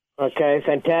 Okay,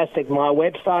 fantastic. My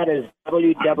website is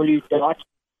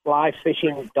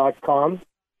www.flyfishing.com.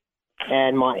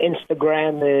 And my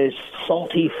Instagram is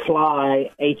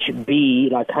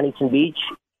saltyflyhb, like Huntington Beach,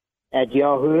 at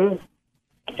Yahoo.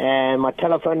 And my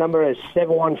telephone number is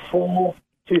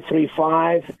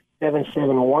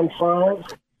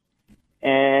 714-235-7715.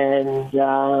 And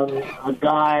I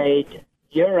guide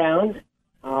year-round,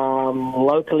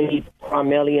 locally,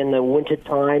 primarily in the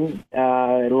wintertime,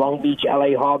 Long Beach,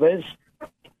 LA harbors.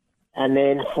 And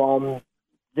then from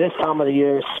this time of the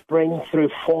year, spring through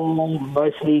fall,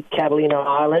 mostly Catalina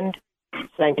Island,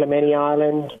 San Clemente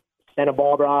Island, Santa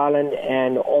Barbara Island,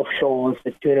 and offshore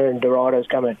the tuna and Dorados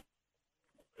coming.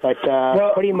 But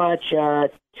pretty much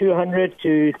 200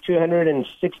 to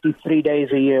 263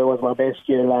 days a year was my best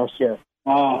year last year.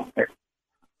 Well,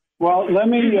 let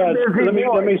me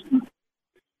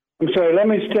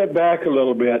step back a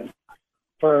little bit.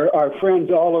 For our friends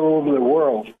all over the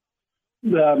world,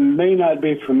 may not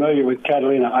be familiar with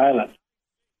Catalina Island,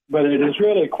 but it is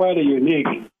really quite a unique.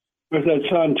 With that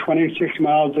sun 26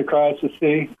 miles across the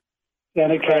sea,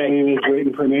 Santa Catalina is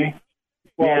waiting for me.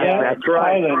 Well, yeah, that's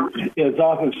right. Island is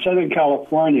off of Southern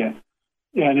California,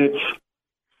 and it's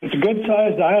a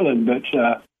good-sized island, but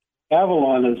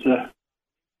Avalon is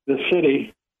the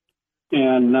city,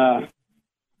 and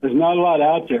there's not a lot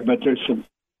out there, but there's some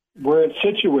where it's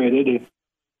situated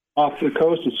off the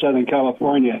coast of Southern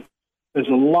California. There's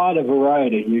a lot of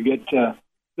variety. You get the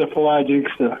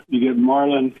pelagics, you get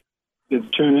marlin, the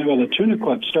tuna. Well, the tuna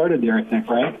club started there, I think,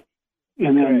 right?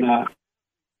 And then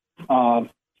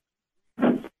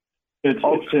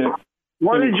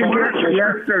what did you get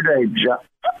yesterday,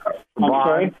 I'm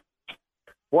sorry?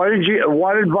 What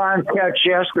did Vaughn catch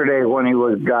yesterday when he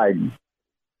was guiding?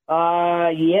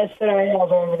 Yesterday I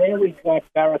was over there. We got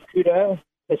barracuda,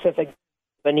 Pacific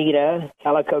bonita,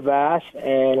 calico bass,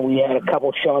 and we had a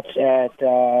couple shots at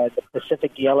the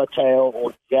Pacific yellowtail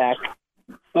or jack.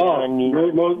 Oh,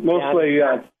 mostly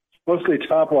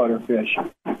topwater fish.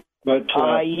 But it's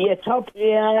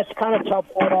kind of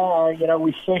topwater.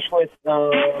 We fish with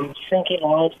sinking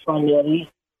lines primarily.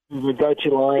 The go-to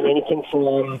line, anything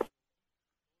from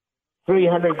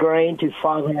 300 grain to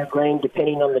 500 grain,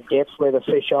 depending on the depth where the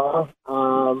fish are.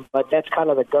 But that's kind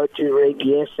of the go-to rig.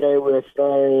 Yesterday we were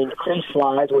throwing crease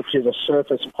flies, which is a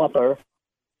surface popper,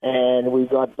 and we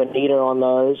got bonita on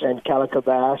those and calico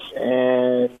bass,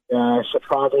 and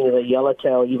surprisingly the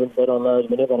yellowtail even bit on those.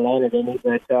 We never landed any,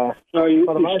 but you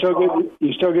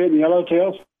still getting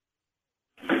yellowtails?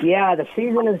 Yeah, the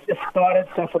season has just started.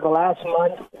 So for the last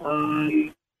month,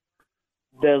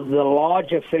 the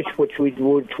larger fish, which we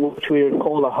would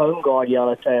call the home guard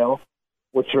yellowtail,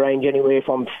 which range anywhere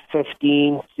from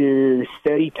 15 to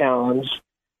 30 pounds,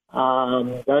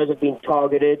 those have been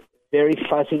targeted. Very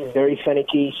fussy, very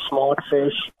finicky, smart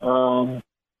fish. Don't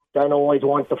always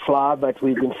want to fly, but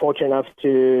we've been fortunate enough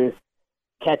to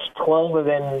catch 12 of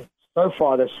them so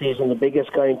far this season, the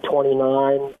biggest going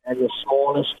 29 and the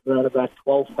smallest around about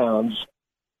 12 pounds.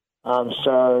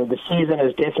 So the season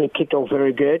has definitely kicked off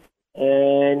very good.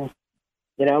 And,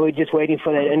 we're just waiting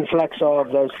for the influx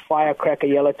of those firecracker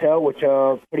yellowtail, which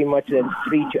are pretty much the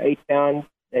 3 to 8 pound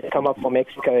that come up from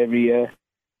Mexico every year.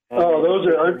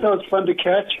 Aren't those fun to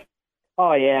catch?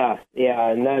 Oh, yeah.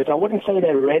 And those, I wouldn't say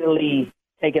they're readily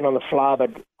taken on the fly, but,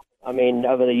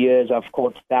 over the years I've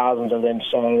caught thousands of them,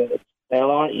 so they're a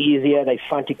lot easier. They're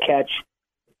fun to catch.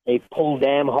 They pull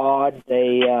damn hard.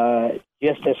 They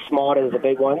just as smart as the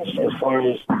big ones as far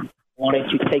as wanting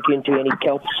to take you into any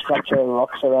kelp structure and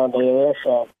rocks around the area,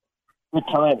 so good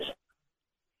times.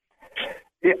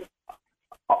 Yeah.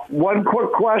 One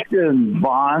quick question,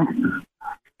 Vaughn.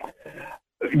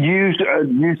 You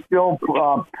still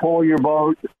pull your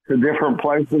boat to different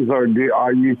places, or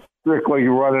are you strictly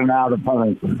running out of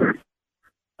Huntington?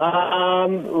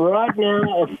 Right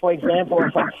now, for example,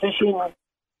 if I'm fishing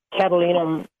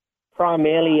Catalina,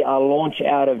 primarily I launch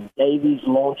out of Davies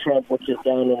Launch Ramp, which is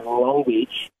down in Long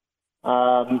Beach,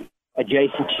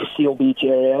 adjacent to Seal Beach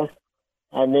area.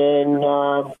 And then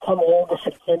come August,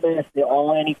 September, if there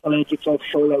are any pelagics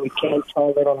offshore that we can't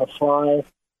target on the fly,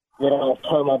 then I'll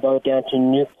tow my boat down to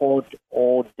Newport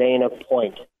or Dana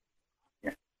Point.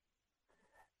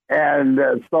 And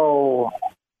so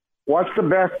what's the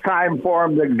best time for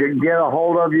them to get a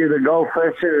hold of you to go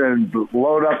fishing and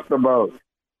load up the boat?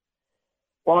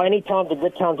 Well, anytime's a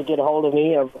good time to get a hold of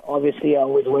me. Obviously, I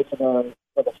always wait for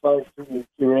the phone to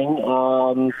ring.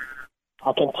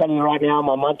 I can tell you right now,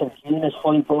 my month of June is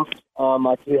fully booked.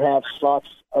 I do have slots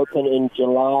open in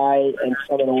July and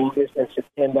some in August and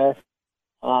September.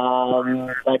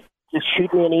 But just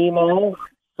shoot me an email,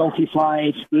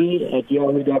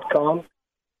 saltyflyhd@yahoo.com,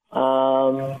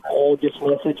 or just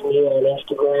message me on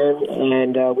Instagram,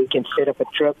 and we can set up a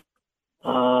trip.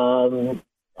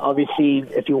 Obviously,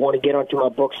 if you want to get onto my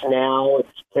books now,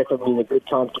 it's preferably a good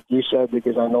time to do so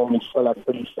because I normally fill up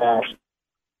pretty fast.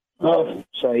 So,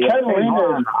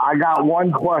 yeah. I got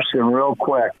one question real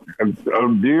quick.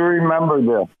 Do you remember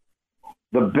this?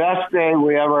 The best day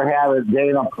we ever had at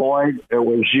Dana Point, it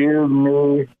was you,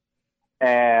 me,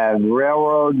 and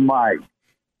Railroad Mike.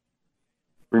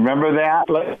 Remember that?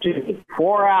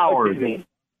 4 hours.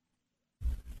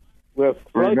 We're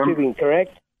flow tubing,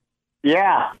 correct?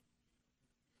 Yeah.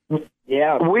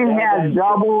 Yeah. We had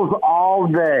doubles all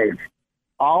day.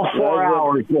 All 4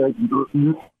 hours.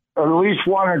 At least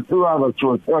one or two of us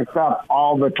were hooked up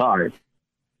all the time.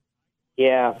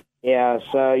 Yeah.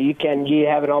 So you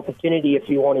have an opportunity if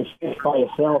you want to fish by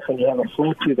yourself and you have a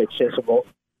flow tube accessible.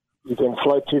 You can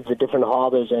flow tube the different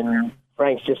harbors, and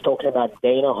Frank's just talking about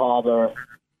Dana Harbor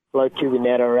flow tubing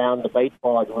that around the bait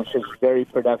barge, which is very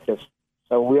productive.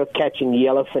 So we're catching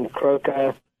yellowfin,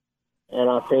 croaker, and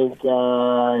I think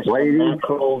some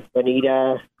mackerel,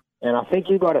 bonita, and I think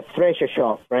you got a thresher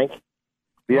shark, Frank.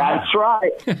 Yeah, that's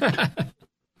right.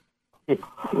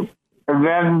 And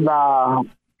then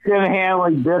Tim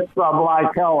Hanley did something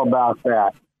like hell about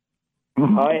that.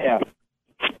 Oh, yeah.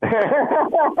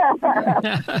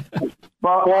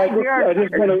 But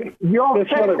you'll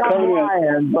fish on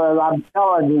land, but I'm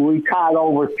telling you, we caught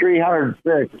over 300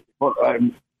 fish.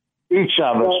 Each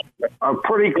of us are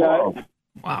pretty close.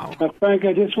 Wow. Frank,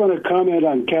 I just want to comment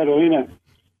on Catalina.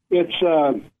 It's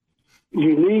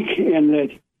unique in that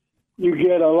you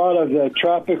get a lot of the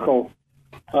tropical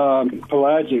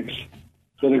pelagics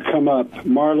that have come up,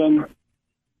 marlin,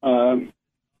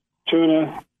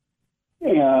 tuna,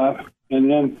 and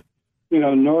then,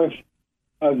 north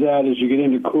of that as you get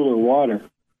into cooler water.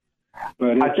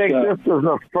 But I think this is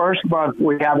the first month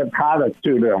we haven't caught a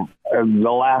tuna in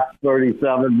the last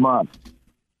 37 months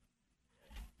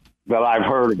that I've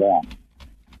heard about.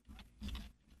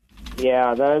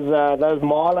 Yeah, those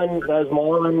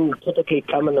marlin typically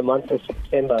come in the month of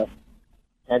September,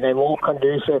 and they're more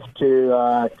conducive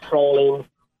to trolling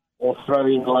or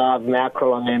throwing live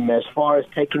mackerel on them. As far as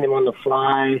taking them on the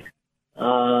fly,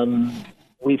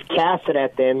 we've casted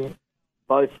at them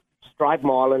both striped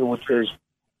marlin, which is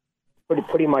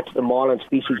pretty much the marlin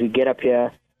species we get up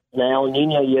here. In the El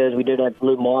Nino years, we did have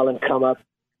blue marlin come up,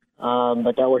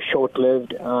 but that was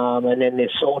short-lived. And then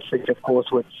there's saltfish, of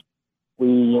course, which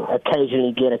we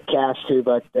occasionally get a cast to,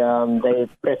 but they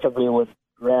preferably would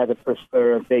rather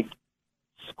prefer a big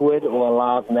squid or a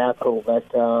live mackerel. But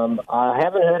I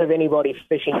haven't heard of anybody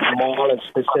fishing marlin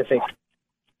specific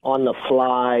on the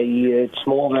fly. It's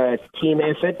more of a team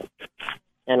effort,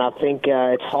 and I think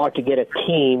it's hard to get a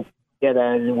team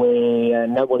together where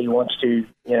nobody wants to,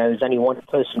 there's only one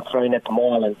person throwing at the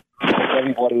marlin.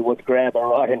 Everybody would grab a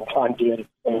rod and try and do it at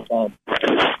the same time.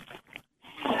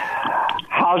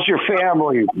 How's your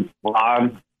family,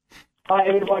 Ron? Hi,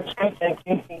 everyone's good. Thank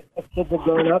you. The kids are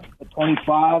growing up,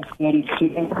 25, 32.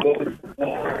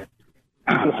 Just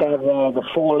have the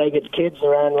four-legged kids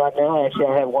around right now. Actually,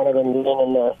 I have one of them living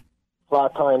in the fly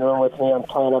tying room with me. I'm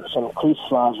tying up some crease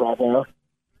flies right now.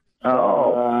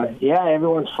 Yeah,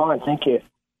 everyone's fine. Thank you.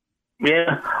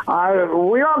 Yeah,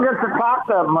 we don't get to talk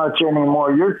that much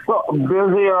anymore. You're so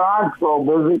busy, or I'm so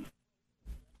busy.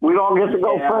 We don't get to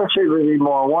go fishing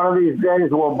anymore. One of these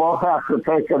days, we'll both have to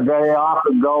take a day off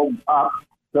and go up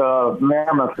to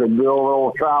Mammoth and do a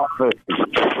little trout fishing.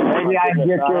 Maybe I can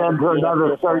get you into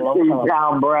another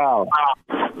 13-pound brown.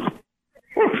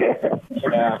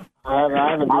 Yeah,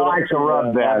 I like to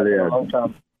rub that in.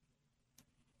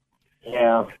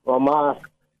 Yeah, well,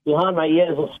 behind my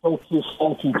ears are still too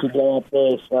salty to go up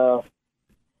there, so,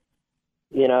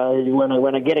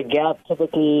 when I get a gap,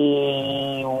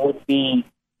 typically would be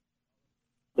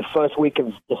the first week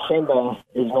of December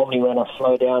is normally when I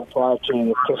slow down prior to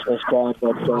the Christmas guard,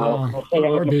 but we'll see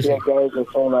how it goes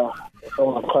with all the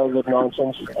COVID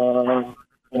nonsense.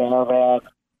 I've had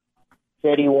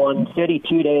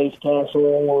 32 days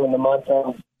cancel in the month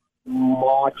of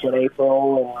March and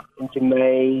April and into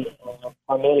May.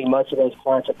 Primarily, most of those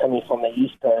clients are coming from the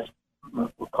East Coast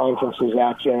with conferences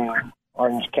out here in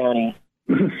Orange County.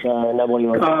 So nobody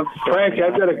was. Frank,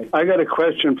 I got a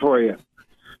question for you.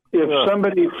 If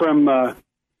somebody from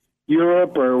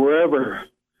Europe or wherever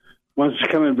wants to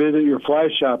come and visit your fly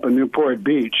shop in Newport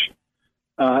Beach,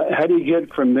 how do you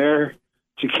get from there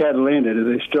to Catalina? Do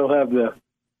they still have the...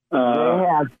 They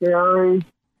have ferries.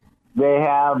 They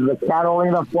have the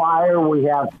Catalina Flyer. We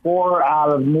have 4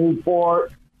 out of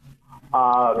Newport, 3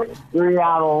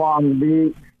 out of Long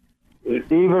Beach.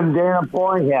 Even Dana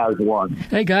Point has one.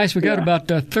 Hey, guys, we got about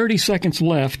 30 seconds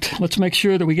left. Let's make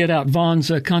sure that we get out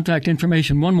Vaughn's contact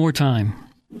information one more time.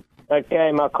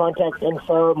 Okay, my contact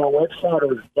info, my website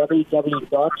is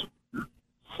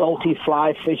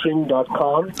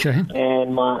www.saltyflyfishing.com. Okay.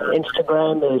 And my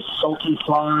Instagram is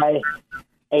saltyflyhb,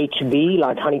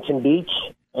 like Huntington Beach.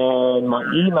 And my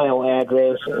email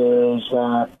address is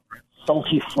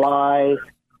saltyflyhb,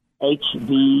 like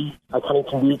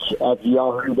Huntington Beach, at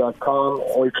yahoo.com.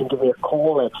 Or you can give me a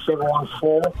call at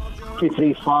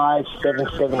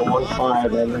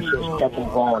 714-235-7715. And this is Captain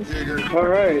Vaughn. All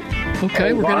right.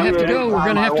 Okay, we're going to have to go. We're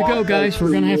going to have to go, guys.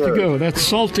 We're going to have to go. That's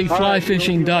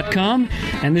saltyflyfishing.com.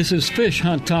 And this is Fish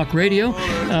Hunt Talk Radio.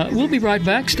 We'll be right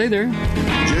back. Stay there.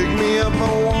 Jig me up a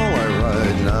walleye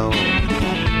right now.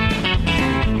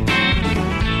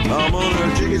 I'm on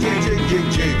a jig, jig, jig,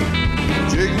 jig, jig.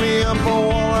 Jig me up a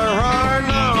walleye right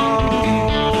now.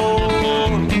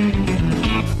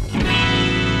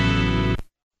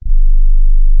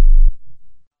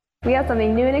 We have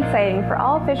something new and exciting for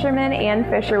all fishermen and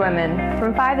fisherwomen,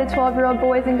 from 5 to 12-year-old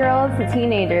boys and girls to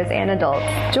teenagers and adults.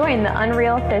 Join the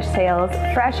Unreal Fish Tales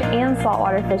Fresh and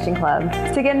Saltwater Fishing Club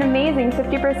to get an amazing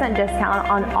 50% discount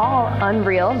on all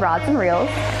Unreal rods and reels,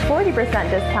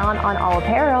 40% discount on all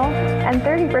apparel, and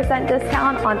 30%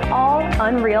 discount on all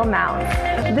Unreal mounts.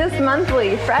 This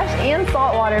monthly Fresh and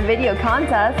Saltwater video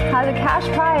contest has a cash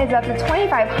prize up to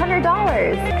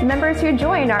 $2,500. Members who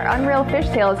join our Unreal Fish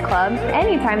Tales Club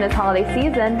anytime this holiday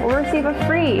season will receive a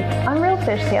free Unreal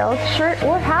Fish Tales shirt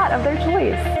or hat of their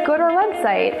choice. Go to our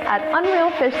website at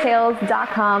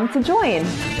unrealfishtales.com to join.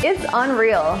 It's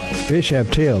unreal. Fish have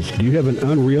tails. Do you have an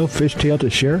Unreal Fish Tale to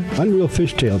share? Unreal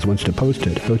Fish Tales wants to post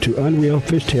it. Go to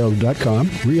unrealfishtales.com.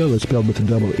 Real is spelled with a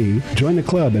double E. Join the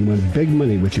club and win big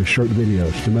money with your short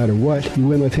videos. No matter what, you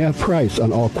win with half price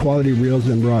on all quality reels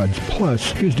and rods,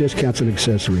 plus huge discounts and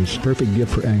accessories. Perfect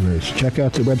gift for anglers. Check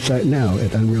out the website now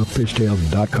at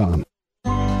unrealfishtales.com.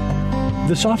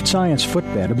 The Soft Science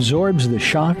footbed absorbs the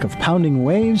shock of pounding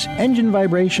waves, engine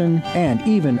vibration, and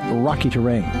even rocky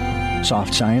terrain.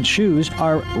 Soft Science shoes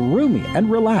are roomy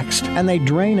and relaxed, and they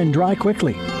drain and dry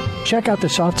quickly. Check out the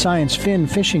Soft Science Fin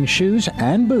fishing shoes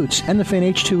and boots and the Fin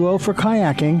H2O for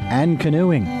kayaking and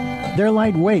canoeing. They're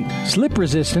lightweight,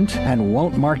 slip-resistant, and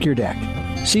won't mark your deck.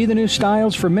 See the new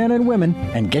styles for men and women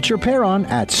and get your pair on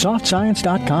at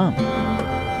softscience.com.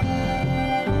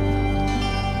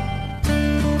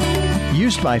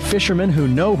 Used by fishermen who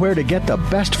know where to get the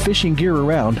best fishing gear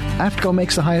around, AFTCO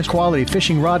makes the highest quality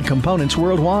fishing rod components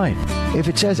worldwide. If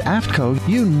it says AFTCO,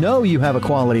 you know you have a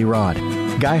quality rod.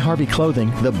 Guy Harvey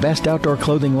Clothing, the best outdoor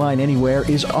clothing line anywhere,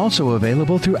 is also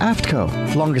available through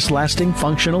AFTCO. Longest lasting,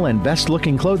 functional, and best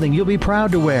looking clothing you'll be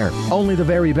proud to wear. Only the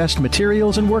very best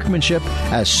materials and workmanship.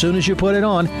 As soon as you put it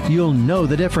on, you'll know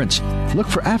the difference. Look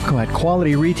for AFTCO at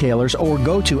quality retailers or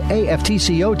go to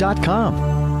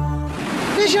aftco.com.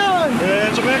 Fish on!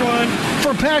 It's a big one.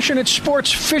 For passionate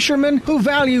sports fishermen who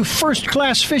value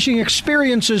first-class fishing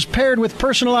experiences paired with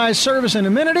personalized service and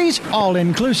amenities,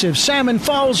 all-inclusive Salmon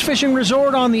Falls Fishing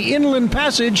Resort on the Inland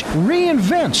Passage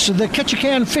reinvents the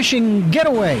Ketchikan fishing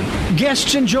getaway.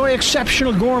 Guests enjoy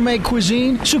exceptional gourmet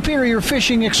cuisine, superior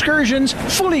fishing excursions,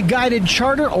 fully guided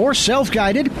charter or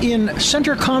self-guided in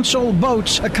center console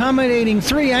boats accommodating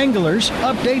 3 anglers,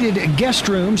 updated guest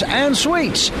rooms and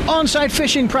suites, on-site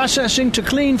fishing processing to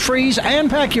clean, freeze, and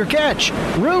pack your catch.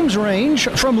 Rooms range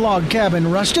from log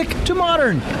cabin rustic to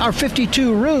modern. Our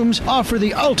 52 rooms offer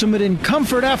the ultimate in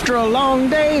comfort after a long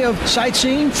day of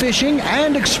sightseeing, fishing,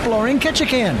 and exploring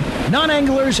Ketchikan.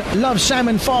 Non-anglers love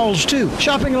Salmon Falls too.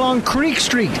 Shopping along Creek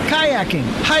Street, kayaking,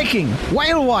 hiking,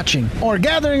 whale watching, or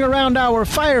gathering around our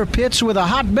fire pits with a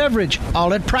hot beverage,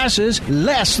 all at prices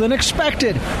less than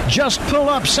expected. Just pull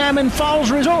up Salmon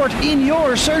Falls Resort in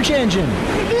your search engine.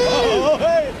 Oh,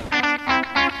 hey.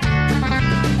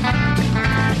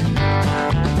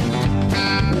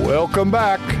 Welcome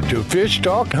back to Fish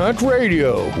Talk Hunt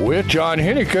Radio with John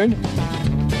Hennigan.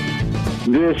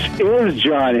 This is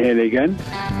John Hennigan,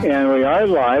 and we are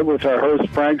live with our host,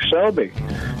 Frank Selby.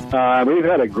 We've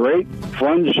had a great,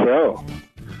 fun show.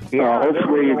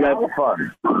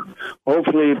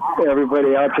 Hopefully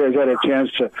everybody out there has had a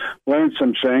chance to learn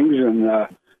some things and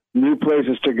new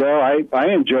places to go. I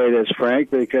enjoy this,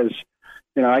 Frank, because,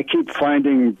 I keep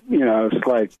finding, it's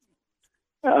like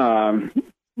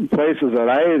places that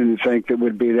I didn't think that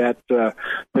would be that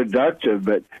productive,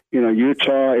 but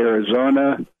Utah,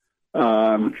 Arizona,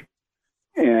 and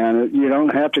you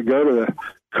don't have to go to the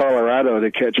Colorado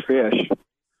to catch fish.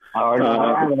 We have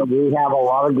a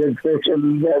lot of good fish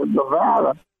in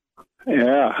Nevada.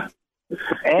 Yeah,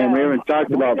 and we haven't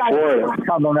talked about Florida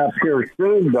coming up here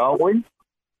soon, don't we?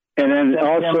 And then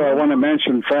also I want to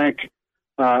mention, Frank,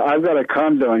 I've got a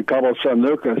condo in Cabo San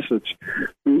Lucas that's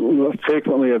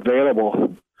frequently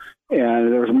available,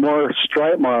 and there's more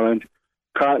striped marlin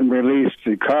caught and released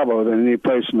in Cabo than any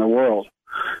place in the world.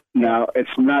 Now,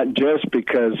 it's not just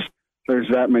because there's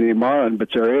that many marlin, but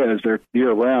there is. They're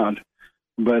year-round.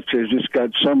 But there's just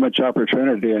got so much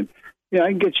opportunity. And, I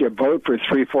can get you a boat for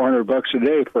 $300-400 a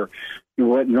day for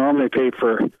what normally pay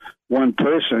for one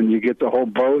person. You get the whole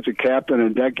boat, the captain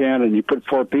and deckhand, and you put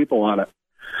 4 people on it.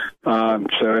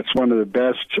 So it's one of the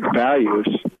best values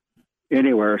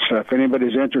anywhere. So if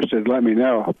anybody's interested, let me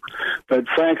know. But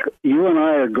Frank, you and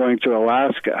I are going to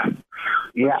Alaska.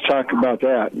 Let's talk about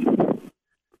that.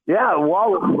 Yeah,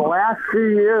 well, the last 2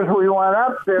 years we went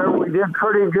up there, we did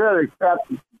pretty good, except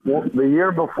the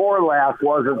year before last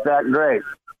wasn't that great.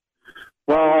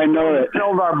 Well, I know that. We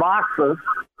filled our boxes.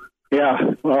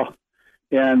 Yeah, well,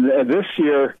 and this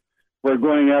year we're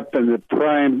going up in the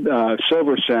prime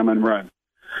silver salmon run.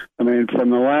 I mean, from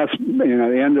the last,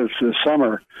 the end of the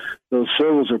summer, those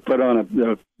silvers are put on a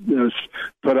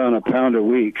pound a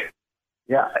week.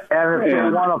 Yeah, and if they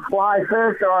want a fly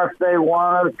fish or if they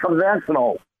want a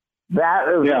conventional, that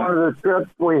is one of the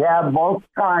trips we have most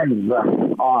times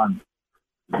on.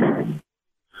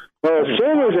 Well,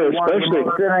 silvers are especially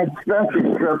one of the most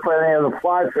inexpensive trip any of the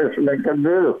fly fishermen can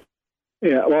do.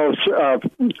 Yeah, well,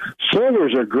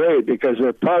 silvers are great because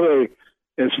they're probably,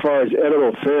 as far as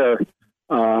edible fare,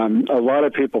 a lot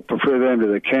of people prefer them to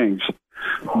the kings.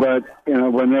 But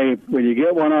when you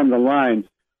get one on the line,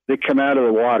 they come out of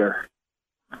the water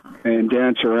and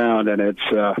dance around, and it's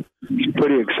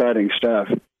pretty exciting stuff.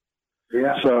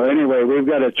 Yeah. So anyway, we've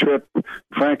got a trip.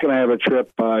 Frank and I have a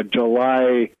trip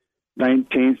July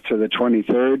 19th to the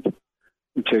 23rd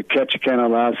to Ketchikan,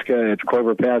 Alaska at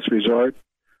Clover Pass Resort.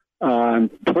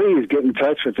 Please get in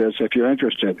touch with us if you're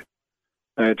interested.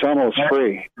 It's almost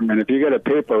free. And if you get a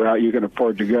paper route, you can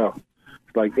afford to go.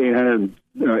 It's like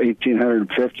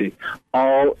 $1,850,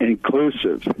 all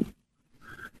inclusive.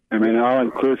 I mean, all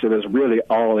inclusive is really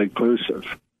all inclusive.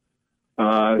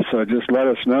 So just let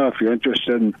us know if you're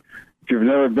interested. If you've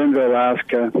never been to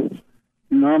Alaska,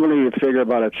 normally you figure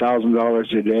about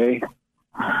 $1,000 a day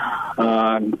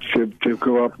to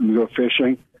go up and go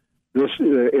fishing. The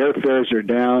airfares are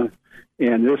down,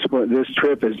 and this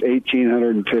trip is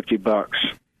 $1,850.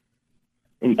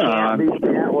 You can't beat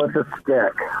that with a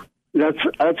stick.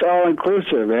 That's all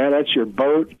inclusive, man. That's your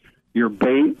boat, your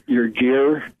bait, your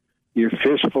gear, your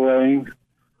fish filleting,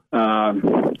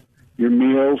 your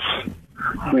meals.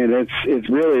 I mean, it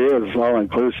really is all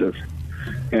inclusive,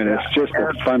 and it's just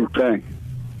a fun thing.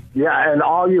 Yeah, and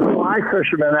all you fly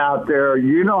fishermen out there,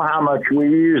 you know how much we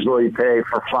usually pay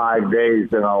for 5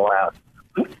 days in Alaska.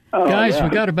 Guys, we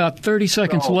got about 30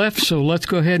 seconds left, so let's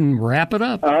go ahead and wrap it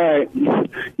up. All right.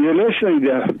 You're listening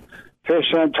to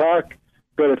Fish Hunt Talk.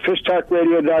 Go to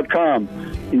fishtalkradio.com,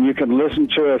 and you can listen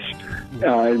to us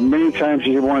as many times as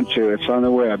you want to. It's on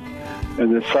the web.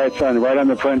 And the site's right on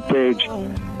the front page.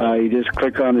 You just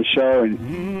click on the show,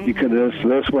 and you can listen to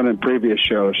this one and previous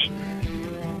shows.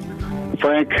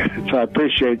 Frank, I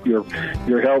appreciate your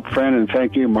help, friend, and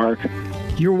thank you, Mark.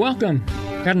 You're welcome.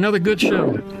 Got another good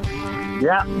show.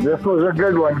 Yeah, this was a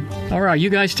good one. All right, you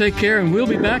guys take care, and we'll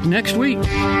be back next week.